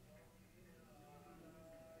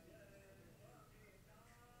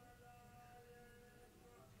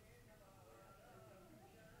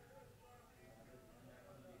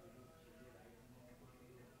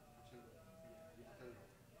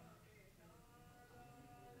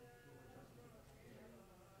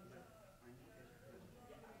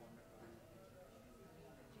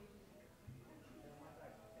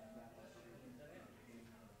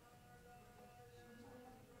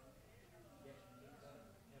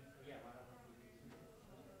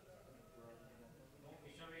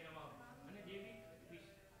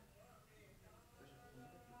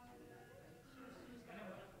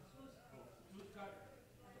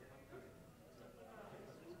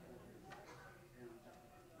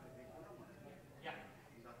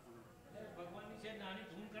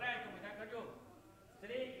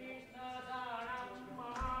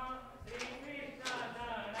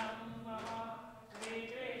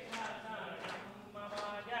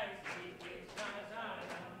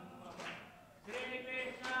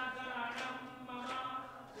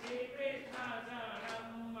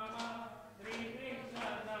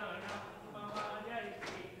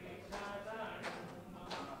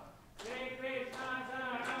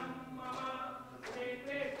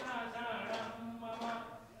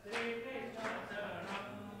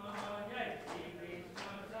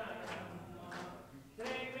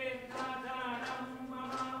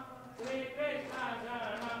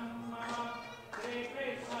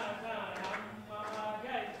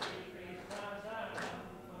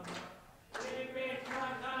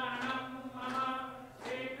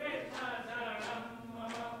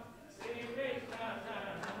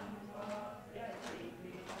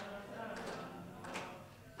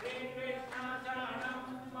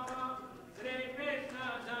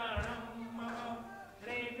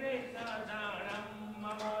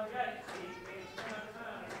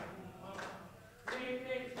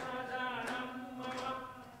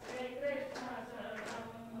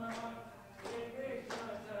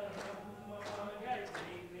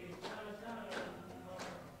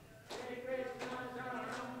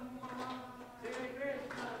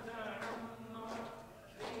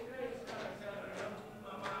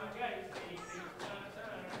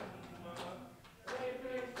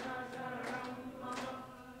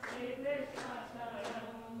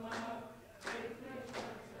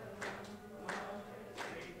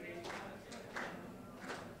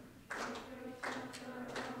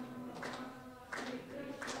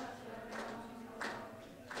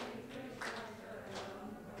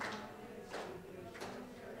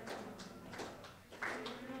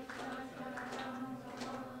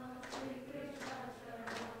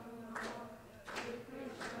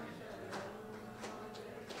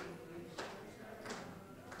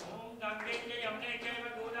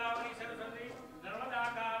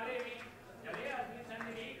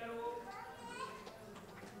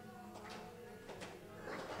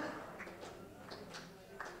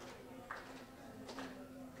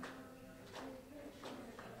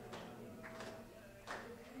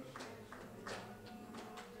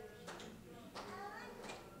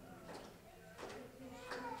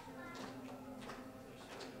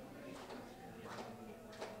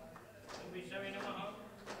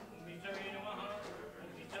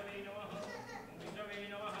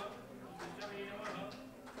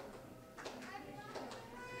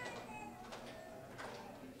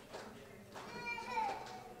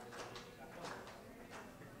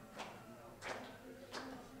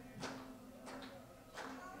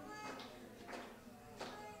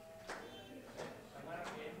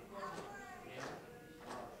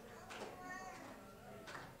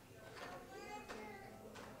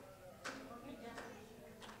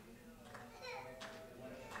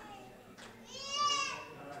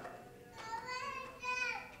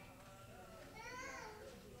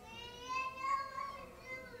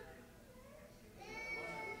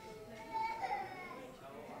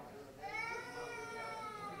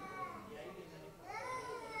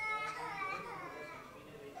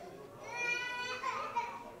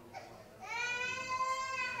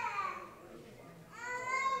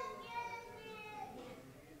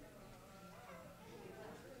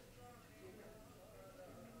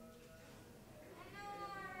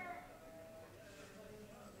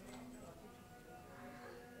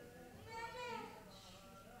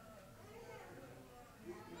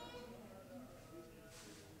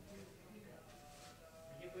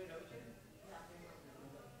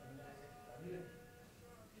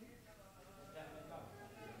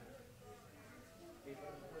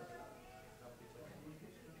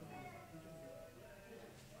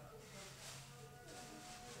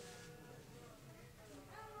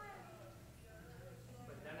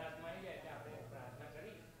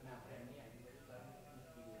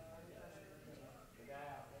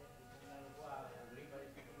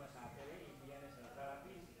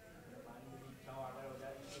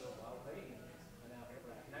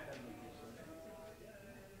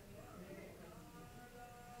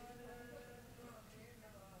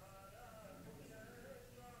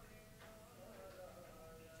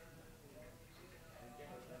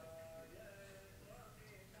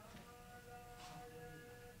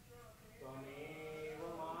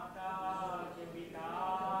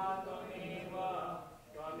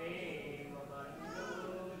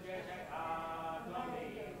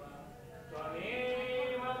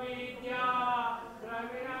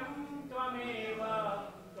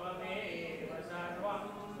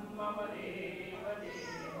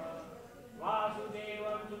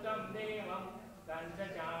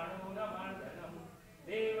 कंसचाणूरमर्दनं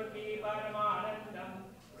देवकी परमानन्दं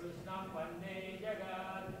कृष्णं वन्दे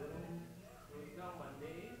जगद्गुरुं कृष्णं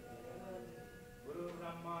वन्दे गुरु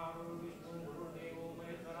ब्रह्मा गुरु विष्णु गुरुदेवो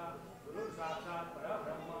महेश्वरा गुरु साक्षात्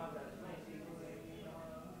परब्रह्म तस्मै श्री गुरुवे नमः।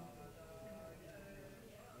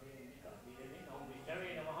 ओम विष्णवे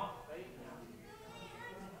नमः।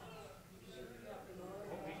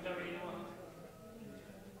 ओम विष्णवे नमः।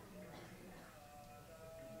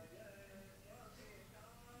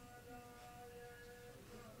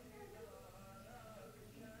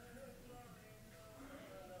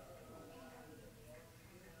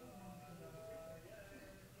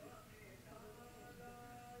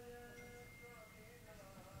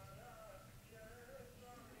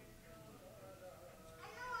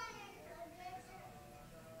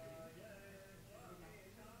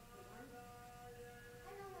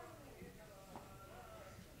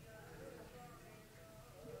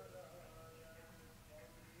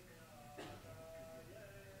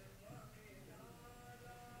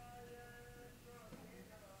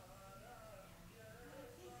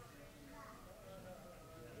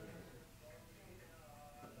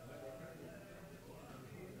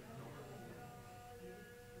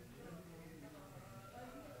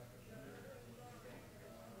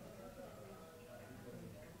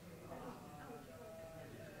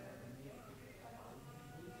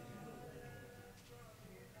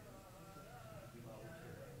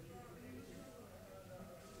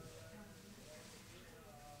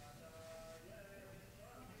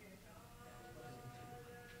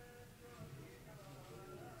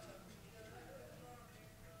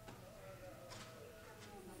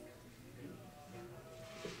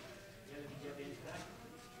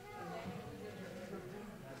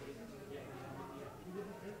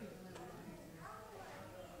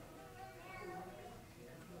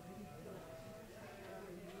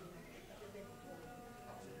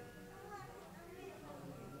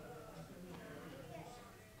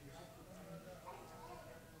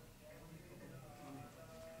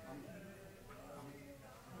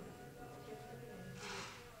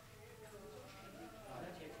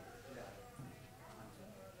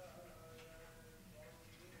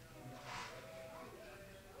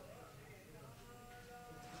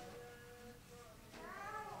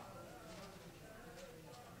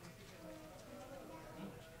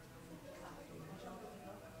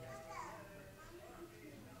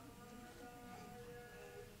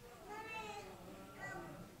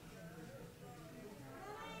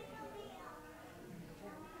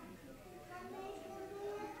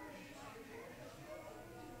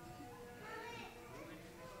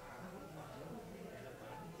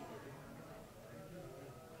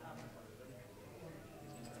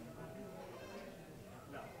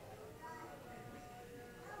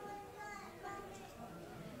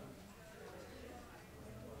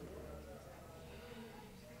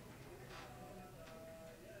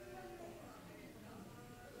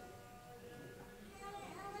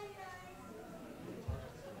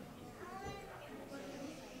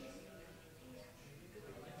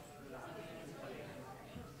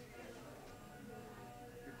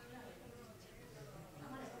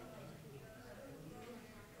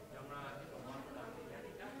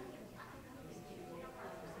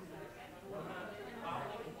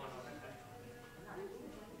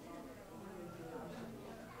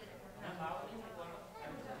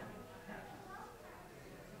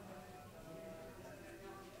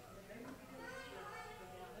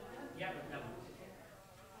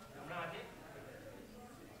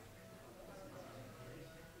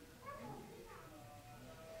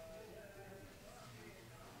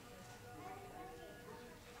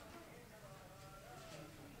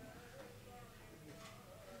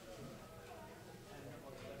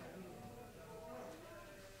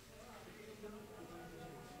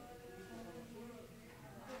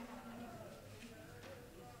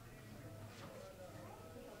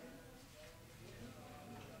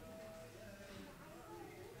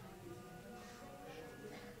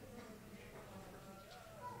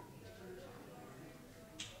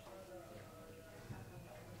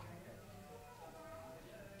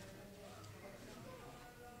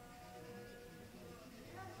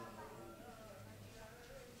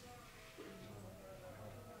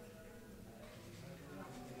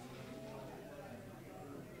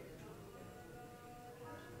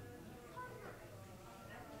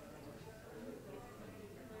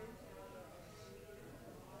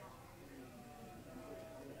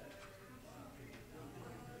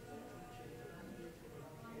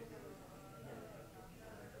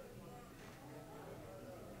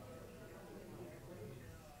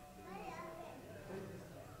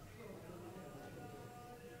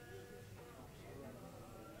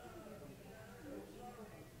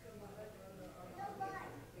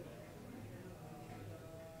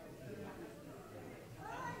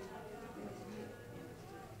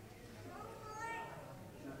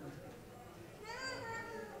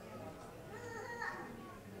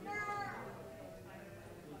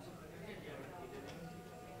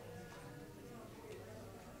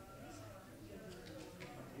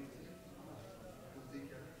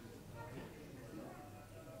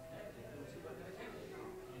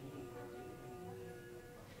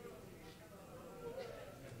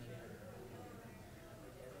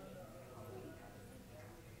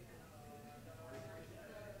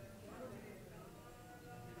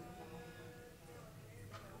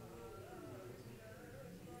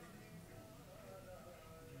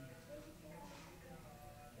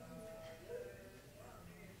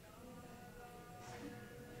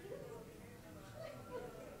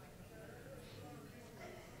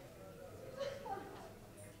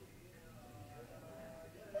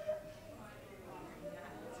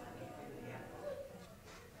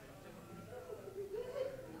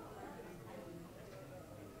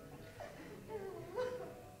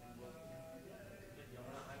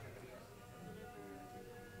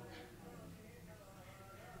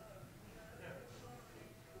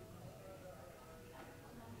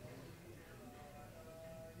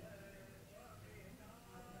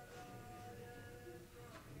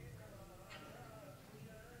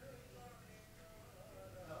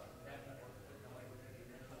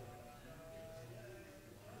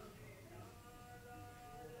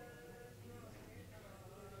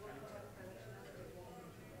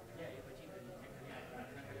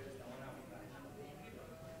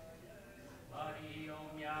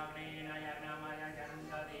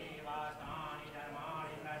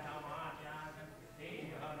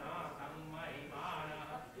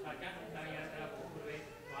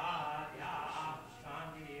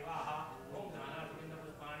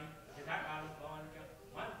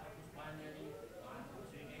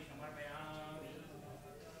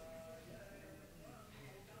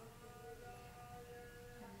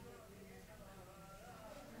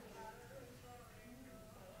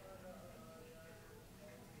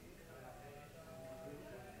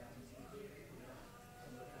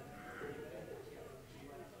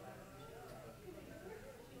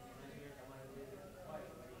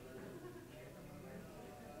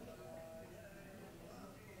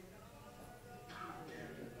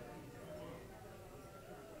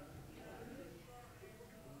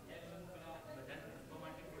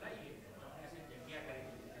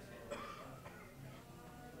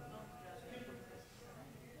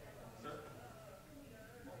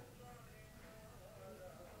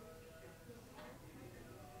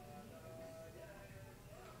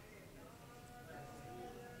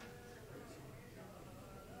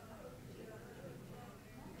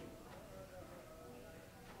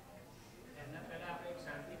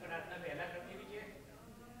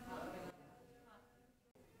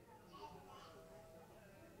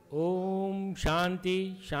 ઓમ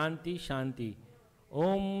શાંતિ શાંતિ શાંતિ.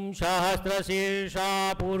 ઓમ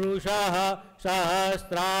સહસ્રશીર્ષા પુરુષ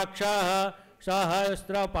સહસ્રાક્ષ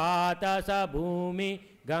સહસ્રપાત સ ભૂમિ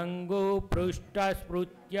ગંગો પૃષ્ઠ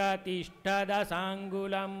સ્પૃત્ય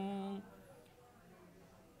તિષ્ઠદશાંગુલમ.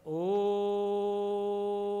 ઓમ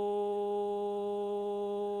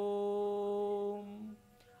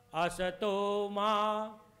અસતો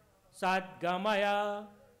મા સદ્ગમય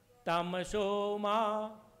તમસો મા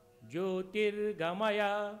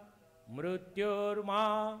જ્યોતિર્ગમય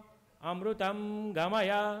મૃત્યોર્મા અમૃતમ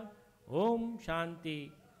ગમય. ઓમ શાંતિ.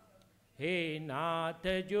 હે નાથ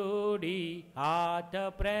જોડી હાથ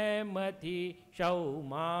પ્રેમથી સૌ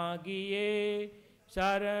માગીએ,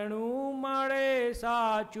 શરણું મળે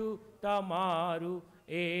સાચું તમારું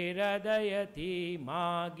એ હૃદયથી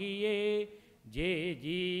માગીએ. જે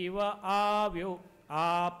જીવ આવ્યો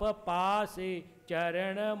આપ પાસે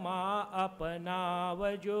ચરણમાં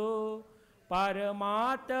અપનાવજો,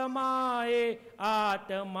 પરમાત્માએ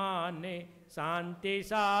આત્માને શાંતિ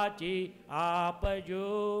સાચી આપજો.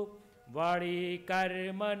 વળી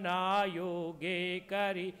કર્મના યોગે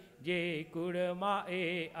કરી જે કુળમાં એ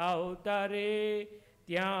અવતરે,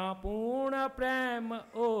 ત્યાં પૂર્ણ પ્રેમ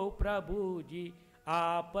ઓ પ્રભુજી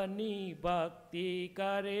આપની ભક્તિ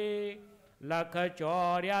કરે. લખ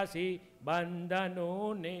 84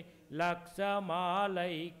 બંધનોને લક્ષમાં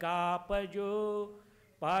લઈ કાપજો,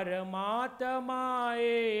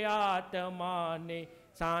 પરમાત્માએ આત્માને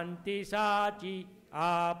શાંતિ સાચી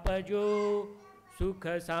આપજો. સુખ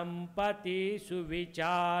સંપત્તિ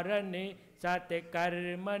સુવિચારને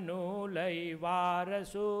સત્કર્મનો લઈ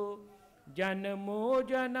વારસો, જન્મો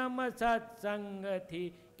જન્મ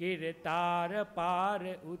સત્સંગથી કીર્તાર પાર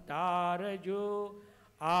ઉતારજો.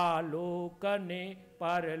 આ લોકને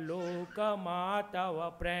પરલોકમાં તવ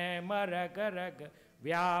પ્રેમ રગ રગ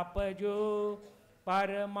વ્યાપજો.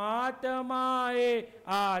 પરમાત્માએ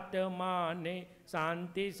આત્માને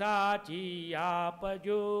શાંતિ સાચી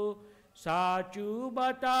આપજો. સાચું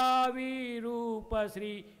બતાવી રૂપ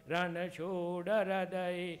શ્રી રણછોડ હૃદય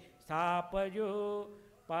સ્થાપજો.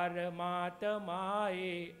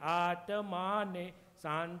 પરમાત્માએ આત્માને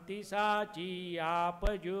શાંતિ સાચી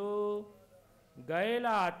આપજો.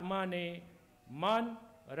 ગયેલા આત્માને મન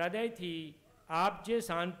હૃદયથી આપજે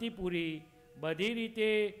શાંતિ પૂરી. બધી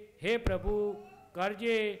રીતે હે પ્રભુ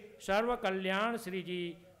કરજે સર્વ કલ્યાણ શ્રીજી.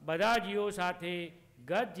 બધા જીવો સાથે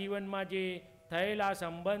ગત જીવનમાં જે થયેલા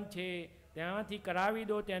સંબંધ છે ત્યાંથી કરાવી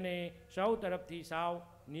દો તેને સૌ તરફથી સાવ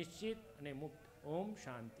નિશ્ચિત અને મુક્ત. ઓમ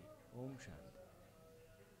શાંતિ. ઓમ શાંતિ.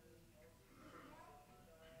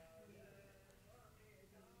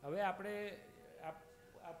 હવે આપણે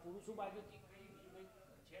આ પુરુષો બાજુથી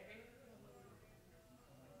છે કે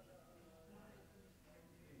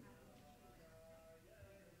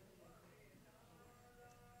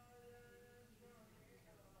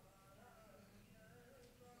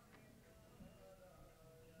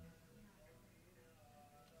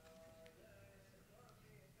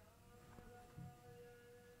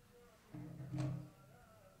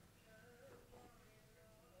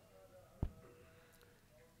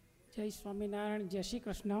જય સ્વામિનારાયણ. જય શ્રી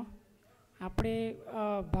કૃષ્ણ. આપણે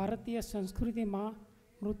ભારતીય સંસ્કૃતિમાં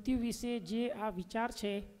મૃત્યુ વિશે જે આ વિચાર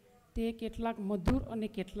છે તે કેટલાક મધુર અને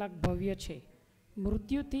કેટલાક ભવ્ય છે.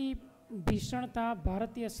 મૃત્યુથી ભીષણતા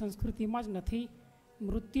ભારતીય સંસ્કૃતિમાં જ નથી.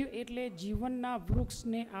 મૃત્યુ એટલે જીવનના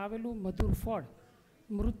વૃક્ષને આવેલું મધુર ફળ.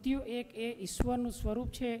 મૃત્યુ એક એ ઈશ્વરનું સ્વરૂપ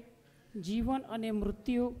છે. જીવન અને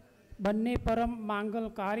મૃત્યુ બંને પરમ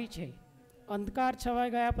માંગલકારી છે. અંધકાર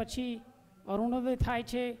છવાઈ ગયા પછી અરુણોદય થાય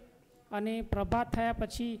છે અને પ્રભાત થયા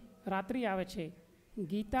પછી રાત્રિ આવે છે.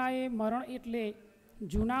 ગીતાએ મરણ એટલે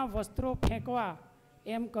જૂના વસ્ત્રો ફેંકવા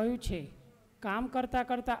એમ કહ્યું છે. કામ કરતાં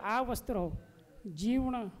કરતાં આ વસ્ત્રો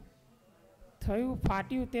જીર્ણ થયું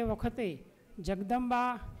ફાટ્યું તે વખતે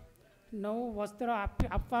જગદંબા નવું વસ્ત્ર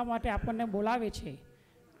આપવા માટે આપણને બોલાવે છે.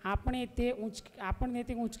 આપણને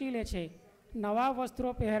તે ઊંચકી લે છે. નવા વસ્ત્રો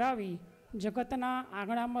પહેરાવી જગતના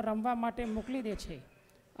આંગણામાં રમવા માટે મોકલી દે છે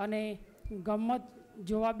અને ગમ્મત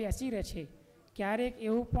જોવા બેસી રહે છે. ક્યારેક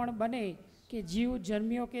એવું પણ બને કે જીવ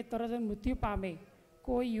જન્મ્યો કે તરત જ મૃત્યુ પામે.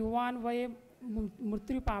 કોઈ યુવાન વયે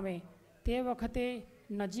મૃત્યુ પામે તે વખતે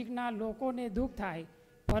નજીકના લોકોને દુઃખ થાય,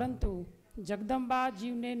 પરંતુ જગદંબા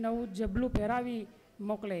જીવને નવું જબલું પહેરાવી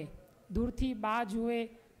મોકલે. દૂરથી બા જુએ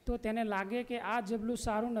તો તેને લાગે કે આ જબલું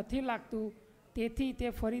સારું નથી લાગતું, તેથી તે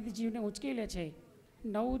ફરીથી જીવને ઊંચકી લે છે,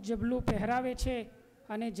 નવું જબલું પહેરાવે છે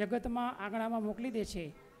અને જગતમાં આંગણામાં મોકલી દે છે.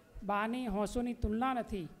 બાની હોંશોની તુલના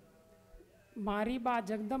નથી. મારી બા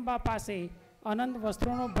જગદંબા પાસે અનંત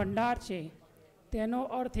વસ્ત્રોનો ભંડાર છે. તેનો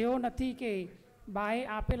અર્થ એવો નથી કે બાએ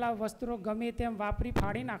આપેલા વસ્ત્રો ગમે તેમ વાપરી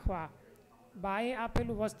ફાડી નાખવા. બાએ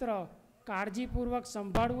આપેલું વસ્ત્ર કાળજીપૂર્વક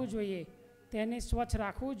સંભાળવું જોઈએ, તેને સ્વચ્છ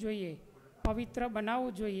રાખવું જોઈએ, પવિત્ર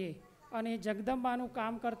બનાવવું જોઈએ અને જગદંબાનું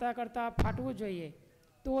કામ કરતાં કરતાં ફાટવું જોઈએ.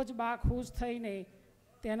 તો જ બા ખુશ થઈને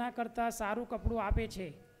તેના કરતાં સારું કપડું આપે છે.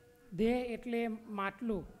 દેહ એટલે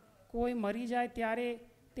માટલું. કોઈ મરી જાય ત્યારે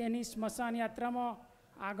તેની સ્મશાન યાત્રામાં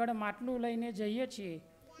આગળ માટલું લઈને જઈએ છીએ.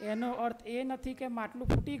 એનો અર્થ એ નથી કે માટલું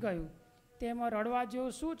ફૂટી ગયું. તેમાં રડવા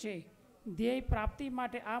જેવું શું છે? ધ્યેય પ્રાપ્તિ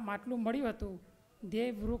માટે આ માટલું મળ્યું હતું.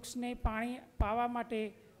 ધ્યેય વૃક્ષને પાણી પાવા માટે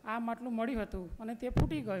આ માટલું મળ્યું હતું અને તે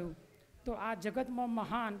ફૂટી ગયું. તો આ જગતમાં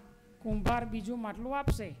મહાન કુંભાર બીજું માટલું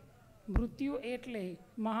આપશે. મૃત્યુ એટલે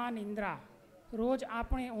મહાન નિંદ્રા. રોજ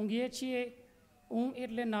આપણે ઊંઘીએ છીએ. ઊંઘ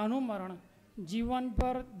એટલે નાનું મરણ.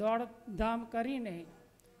 જીવનભર દોડધામ કરીને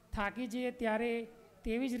થાકી જઈએ ત્યારે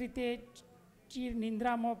તેવી જ રીતે ચીર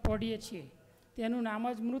નિંદ્રામાં પડીએ છીએ. તેનું નામ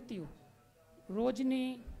જ મૃત્યુ. રોજની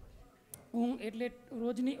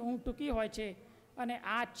ઊંઘ ટૂંકી હોય છે અને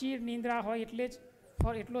આ ચીર નિંદ્રા હોય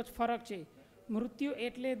એટલો જ ફરક છે. મૃત્યુ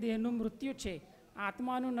એટલે દેહનું મૃત્યુ છે,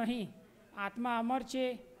 આત્માનું નહીં. આત્મા અમર છે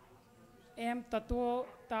એમ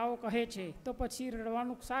તત્વતાઓ કહે છે. તો પછી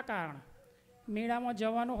રડવાનું શા કારણ? મેળામાં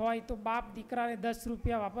જવાનું હોય તો બાપ દીકરાને 10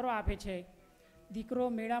 રૂપિયા વાપરવા આપે છે. દીકરો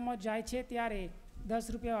મેળામાં જાય છે ત્યારે 10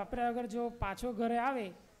 રૂપિયા વાપર્યા વગર જો પાછો ઘરે આવે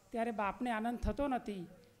ત્યારે બાપને આનંદ થતો નથી.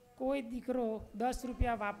 કોઈ દીકરો 10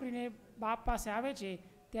 રૂપિયા વાપરીને બાપ પાસે આવે છે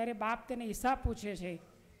ત્યારે બાપ તેને હિસાબ પૂછે છે.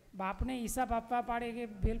 બાપને હિસાબ આપવા પાડે કે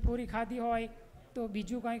ભેલપૂરી ખાધી હોય તો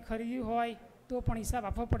બીજું કંઈ ખરીદ્યું હોય તો પણ હિસાબ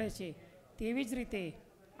આપવો પડે છે. તેવી જ રીતે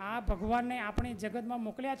આ ભગવાનને આપણે જગતમાં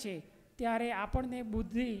મોકલ્યા છે ત્યારે આપણને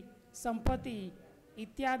બુદ્ધિ, સંપત્તિ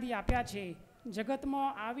ઇત્યાદિ આપ્યા છે.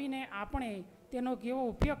 જગતમાં આવીને આપણે તેનો કેવો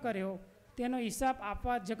ઉપયોગ કર્યો તેનો હિસાબ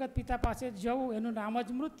આપવા જગત પિતા પાસે જવું એનું નામ જ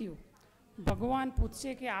મૃત્યુ. ભગવાન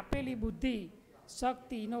પૂછશે કે આપેલી બુદ્ધિ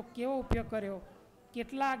શક્તિનો કેવો ઉપયોગ કર્યો,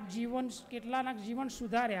 કેટલાના જીવન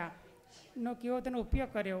સુધાર્યા, નો કેવો તેનો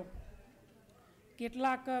ઉપયોગ કર્યો,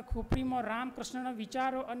 કેટલાક ખોપરીમાં રામકૃષ્ણના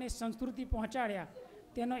વિચારો અને સંસ્કૃતિ પહોંચાડ્યા,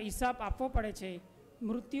 તેનો હિસાબ આપવો પડે છે.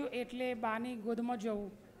 મૃત્યુ એટલે બાની ગોદમાં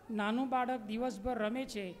જવું. નાનું બાળક દિવસભર રમે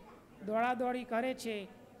છે, દોડાદોડી કરે છે,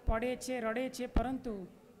 પડે છે, રડે છે, પરંતુ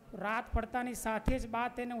રાત પડતાની સાથે જ બા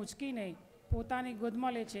તેને ઉંચકીને પોતાની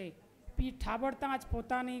ગોદમાં લે છે. પીઠ ઠાબડતાં જ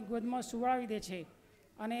પોતાની ગોદમાં સુવડાવી દે છે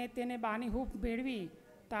અને તેને બાની હૂંફ મેળવી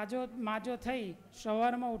તાજો માજો થઈ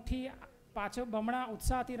સવારમાં ઉઠી પાછો બમણા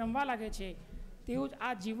ઉત્સાહથી રમવા લાગે છે. તેવું જ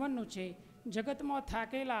આ જીવનનું છે. જગતમાં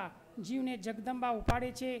થાકેલા જીવને જગદંબા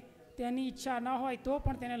ઉપાડે છે. તેની ઈચ્છા ન હોય તો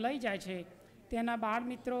પણ તેને લઈ જાય છે. તેના બાળ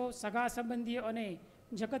મિત્રો, સગા સંબંધીઓ અને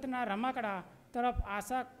જગતના રમકડા તરફ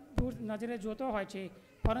આશાપૂર્ત નજરે જોતો હોય છે,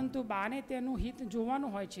 પરંતુ બાને તેનું હિત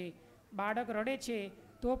જોવાનું હોય છે. બાળક રડે છે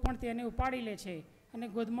તો પણ તેને ઉપાડી લે છે અને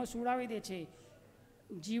ગોદમાં સુવડાવી દે છે.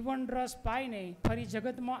 જીવન રસ પાઈને ફરી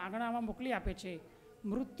જગતમાં આંગણામાં મોકલી આપે છે.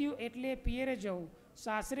 મૃત્યુ એટલે પિયરે જવું.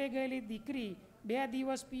 સાસરે ગયેલી દીકરી 2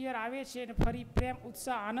 દિવસ પિયર આવે છે અને ફરી પ્રેમ,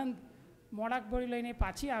 ઉત્સાહ, આનંદ મોડાકભરી લઈને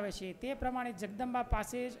પાછી આવે છે. તે પ્રમાણે જગદંબા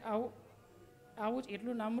પાસે જ આવું જ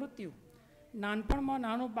એટલું નામ મૃત્યુ. નાનપણમાં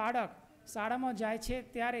નાનું બાળક શાળામાં જાય છે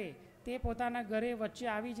ત્યારે તે પોતાના ઘરે વચ્ચે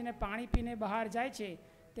આવી જઈને પાણી પીને બહાર જાય છે.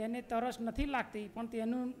 તેને તરસ નથી લાગતી, પણ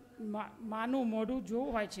તેનું માનું મોઢું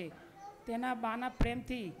જોવું હોય છે. તેના બાના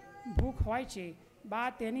પ્રેમથી ભૂખ હોય છે. બા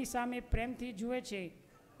તેની સામે પ્રેમથી જુએ છે,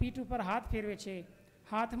 પીઠ ઉપર હાથ ફેરવે છે.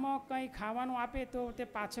 હાથમાં કંઈ ખાવાનું આપે તો તે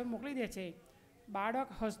પાછળ મોકલી દે છે. બાળક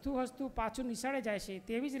હસતું હસતું પાછું નિશાળે જાય છે.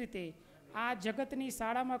 તેવી જ રીતે આ જગતની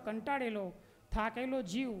શાળામાં કંટાળેલો, થાકેલો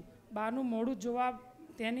જીવ બાનું મોઢું જોવા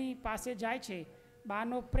તેની પાસે જાય છે.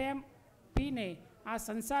 બાનો પ્રેમ પીને આ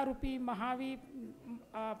સંસારરૂપી મહાવીર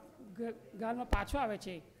ગાલમાં પાછો આવે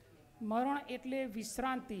છે. મરણ એટલે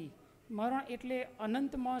વિશ્રાંતિ. મરણ એટલે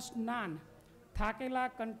અનંતમાં સ્નાન. થાકેલા,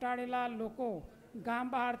 કંટાળેલા લોકો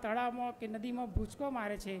ગામ બહાર તળાવમાં કે નદીમાં ભૂચકો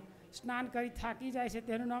મારે છે, સ્નાન કરી થાકી જાય છે.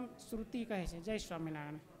 તેનું નામ શ્રુતિ કહે છે. જય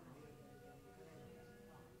સ્વામિનારાયણ.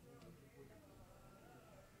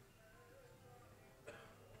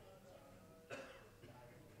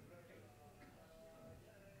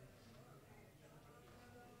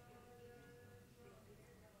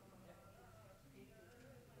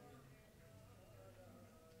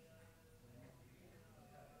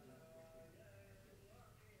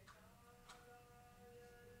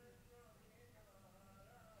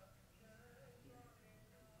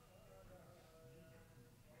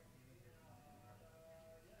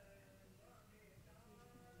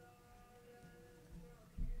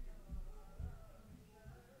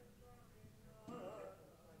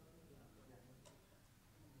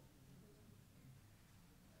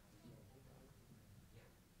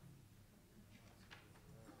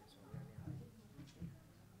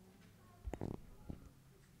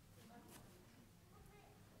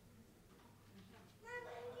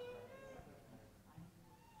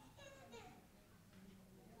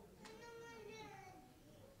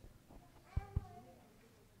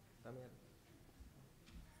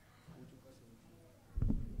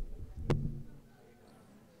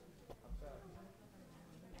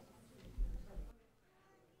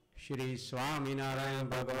 શ્રી સ્વામિનારાયણ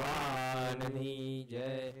ભગવાનની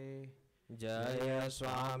જય. જય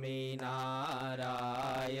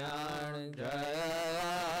સ્વામિનારાયણ જય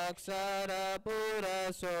અક્ષર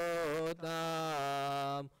પુરુષોત્તમ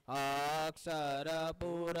અક્ષર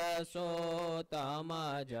પુરુષોત્તમ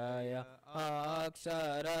જય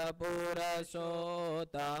અક્ષર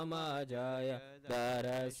પુરુષોત્તમ જય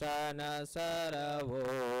દર્શન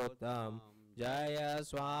સર્વોત્તમ જય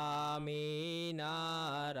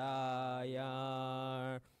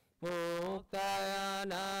સ્વામિનારાયણ.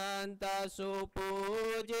 મુક્તાનંત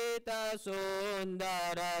સુપૂજિત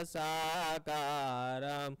સુંદર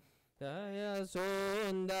સાકારમ જય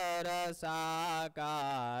સુંદર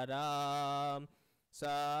સાકારમ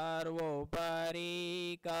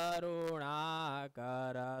સર્વોપરી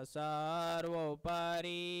કરુણાકર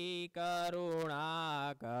સર્વોપરી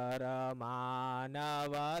કરુણાકર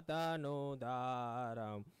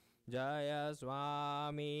માનવતનુદારમ જય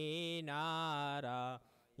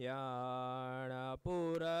સ્વામિનારાયણ.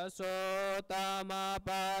 પુરુષોત્તમ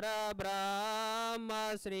પરબ્રહ્મ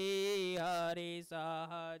શ્રી હરિ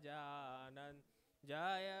સહજાનંદ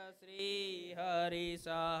જય શ્રી હરિ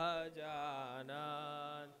સહજાનંદ.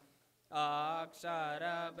 અક્ષર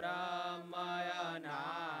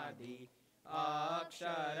બ્રહ્મયનાદિ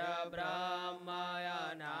અક્ષર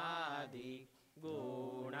બ્રહ્મયનાદિ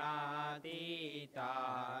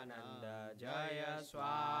ગુણાતીતાનંદ જય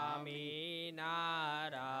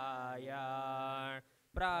સ્વામિનારાયણ.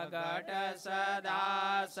 પ્રગટ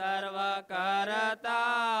સદા સર્વ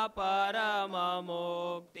કરતા પરમ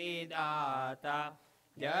મુક્તિદાતા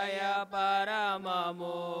જય પરમ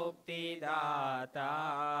મુક્તિદાતા.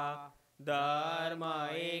 ધર્મ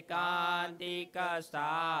એકાંતિક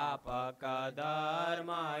સ્થાપક ધર્મ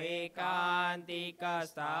એકાંતિક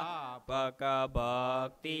સ્થાપક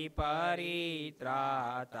ભક્તિ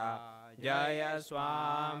પરિત્રાતા જય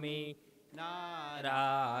સ્વામી નારાયણ.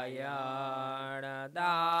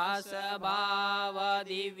 દાસ ભાવ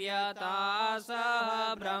દિવ્યતા સહ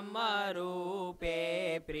બ્રહ્મ રૂપે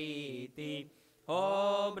પ્રીતિ હો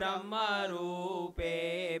બ્રહ્મ રૂપે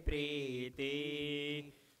પ્રીતિ.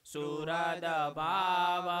 સુરદ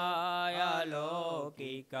ભાવ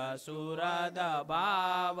અલૌકિક સુરદ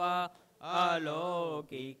ભાવ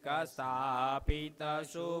અલૌકિક સ્થાપિત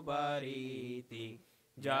શુભરીતિ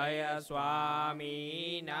જય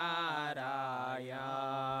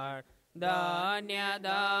સ્વામિનારાયણ. ધન્ય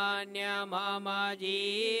ધન્ય મમ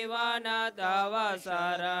જીવન તવ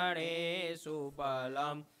શરણે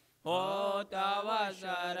સુફલમ હો તવ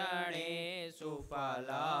શરણે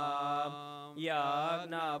સુફલમ.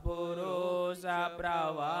 યજ્ઞ પુરુષ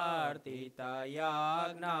પ્રવર્તિત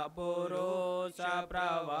યજ્ઞ પુરુષ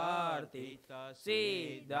પ્રવર્તિત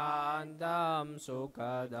સિદ્ધાંતમ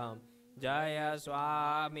સુખદમ જય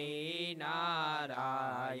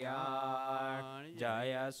સ્વામિનારાયણ.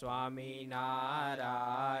 જય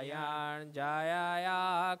સ્વામિનારાયણ. જય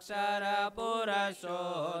અક્ષર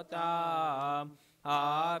પુરુષોત્તમ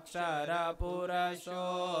અક્ષર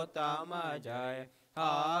પુરુષોત્તમ જય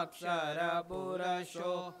અક્ષર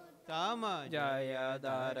પુરુષોત્તમ જય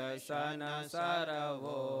દર્શન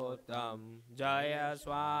સર્વોત્તમ જય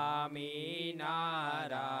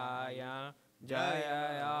સ્વામિનારાયણ.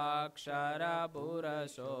 જય અક્ષર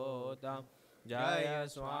પુરુષોત્તમ જય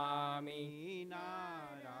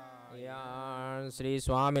સ્વામિનારાયણ. શ્રી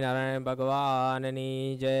સ્વામિનારાયણ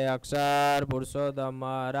ભગવાનની જય. અક્ષર પુરુષોત્તમ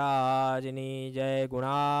મહારાજની જય.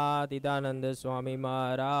 ગુણાતીતાનંદ સ્વામી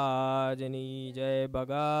મહારાજની જય.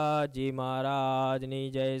 ભગતજી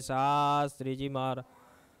મહારાજની જય. શાસ્ત્રીજી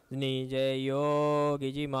મહારાજની જય.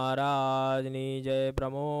 યોગીજી મહારાજની જય.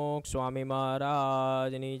 પ્રમુખ સ્વામી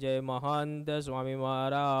મહારાજની જય. મહંત સ્વામી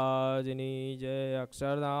મહારાજની જય.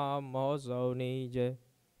 અક્ષરધામ મહોત્સવની જય.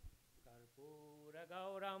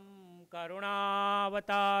 ગૌરમ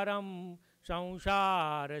કરુણાવતારમ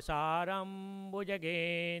સંસારસારમ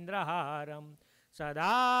ભુજગેન્દ્રહારમ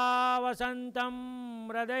સદા વસંતમ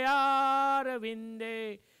હૃદયારવિંદે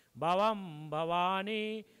ભવમ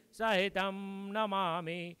ભવાની સહિતમ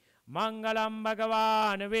નમામિ. મંગલમ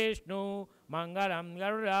ભગવાન વિષ્ણુ મંગલમ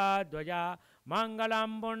ગરુડધ્વજા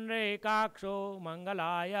મંગલમ પુંડરીકાક્ષો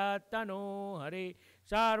મંગલાય તનુ હરિ.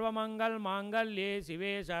 સર્વમંગલ માંગલ્યે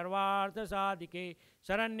શિવે સર્વાર્થ સાધિકે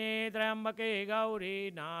શરણ્યે ત્ર્યંબકે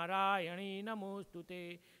ગૌરી નારાયણી નમોસ્તુતે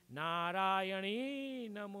નારાયણી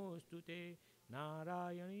નમોસ્તુતે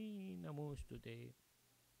નારાયણી નમોસ્તુતે.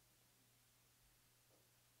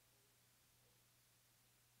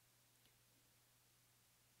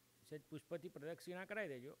 પુષ્પથી પ્રદક્ષિણા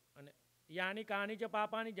કરાવી દેજો. અને યાની કાની ચ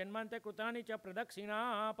પાપાની જન્માંતે કૃતાની ચ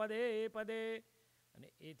પ્રદક્ષિણા પદે પદે. અને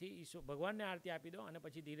એથી ઈશ્વર ભગવાનને આરતી આપી દો અને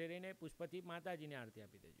પછી ધીરે રહીને પુષ્પથી માતાજીને આરતી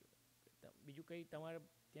આપી દેજો. બીજું કંઈ તમારે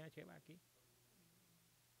ત્યાં છે બાકી?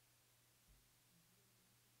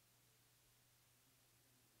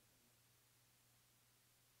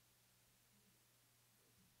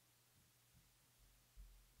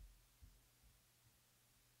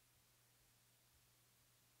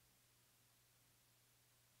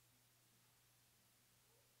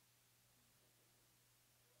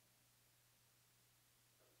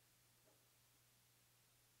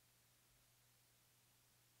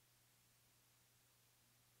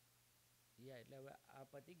 એટલે હવે આ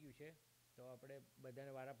પતી ગયું છે તો આપણે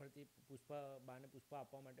બધાને વારાફરતી બાને પુષ્પ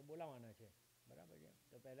આપવા માટે બોલાવવાના છે. બરાબર છે.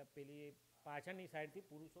 તો પહેલાં પેલી પાછળની સાઈડથી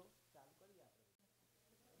પુરુષો ચાલુ કરી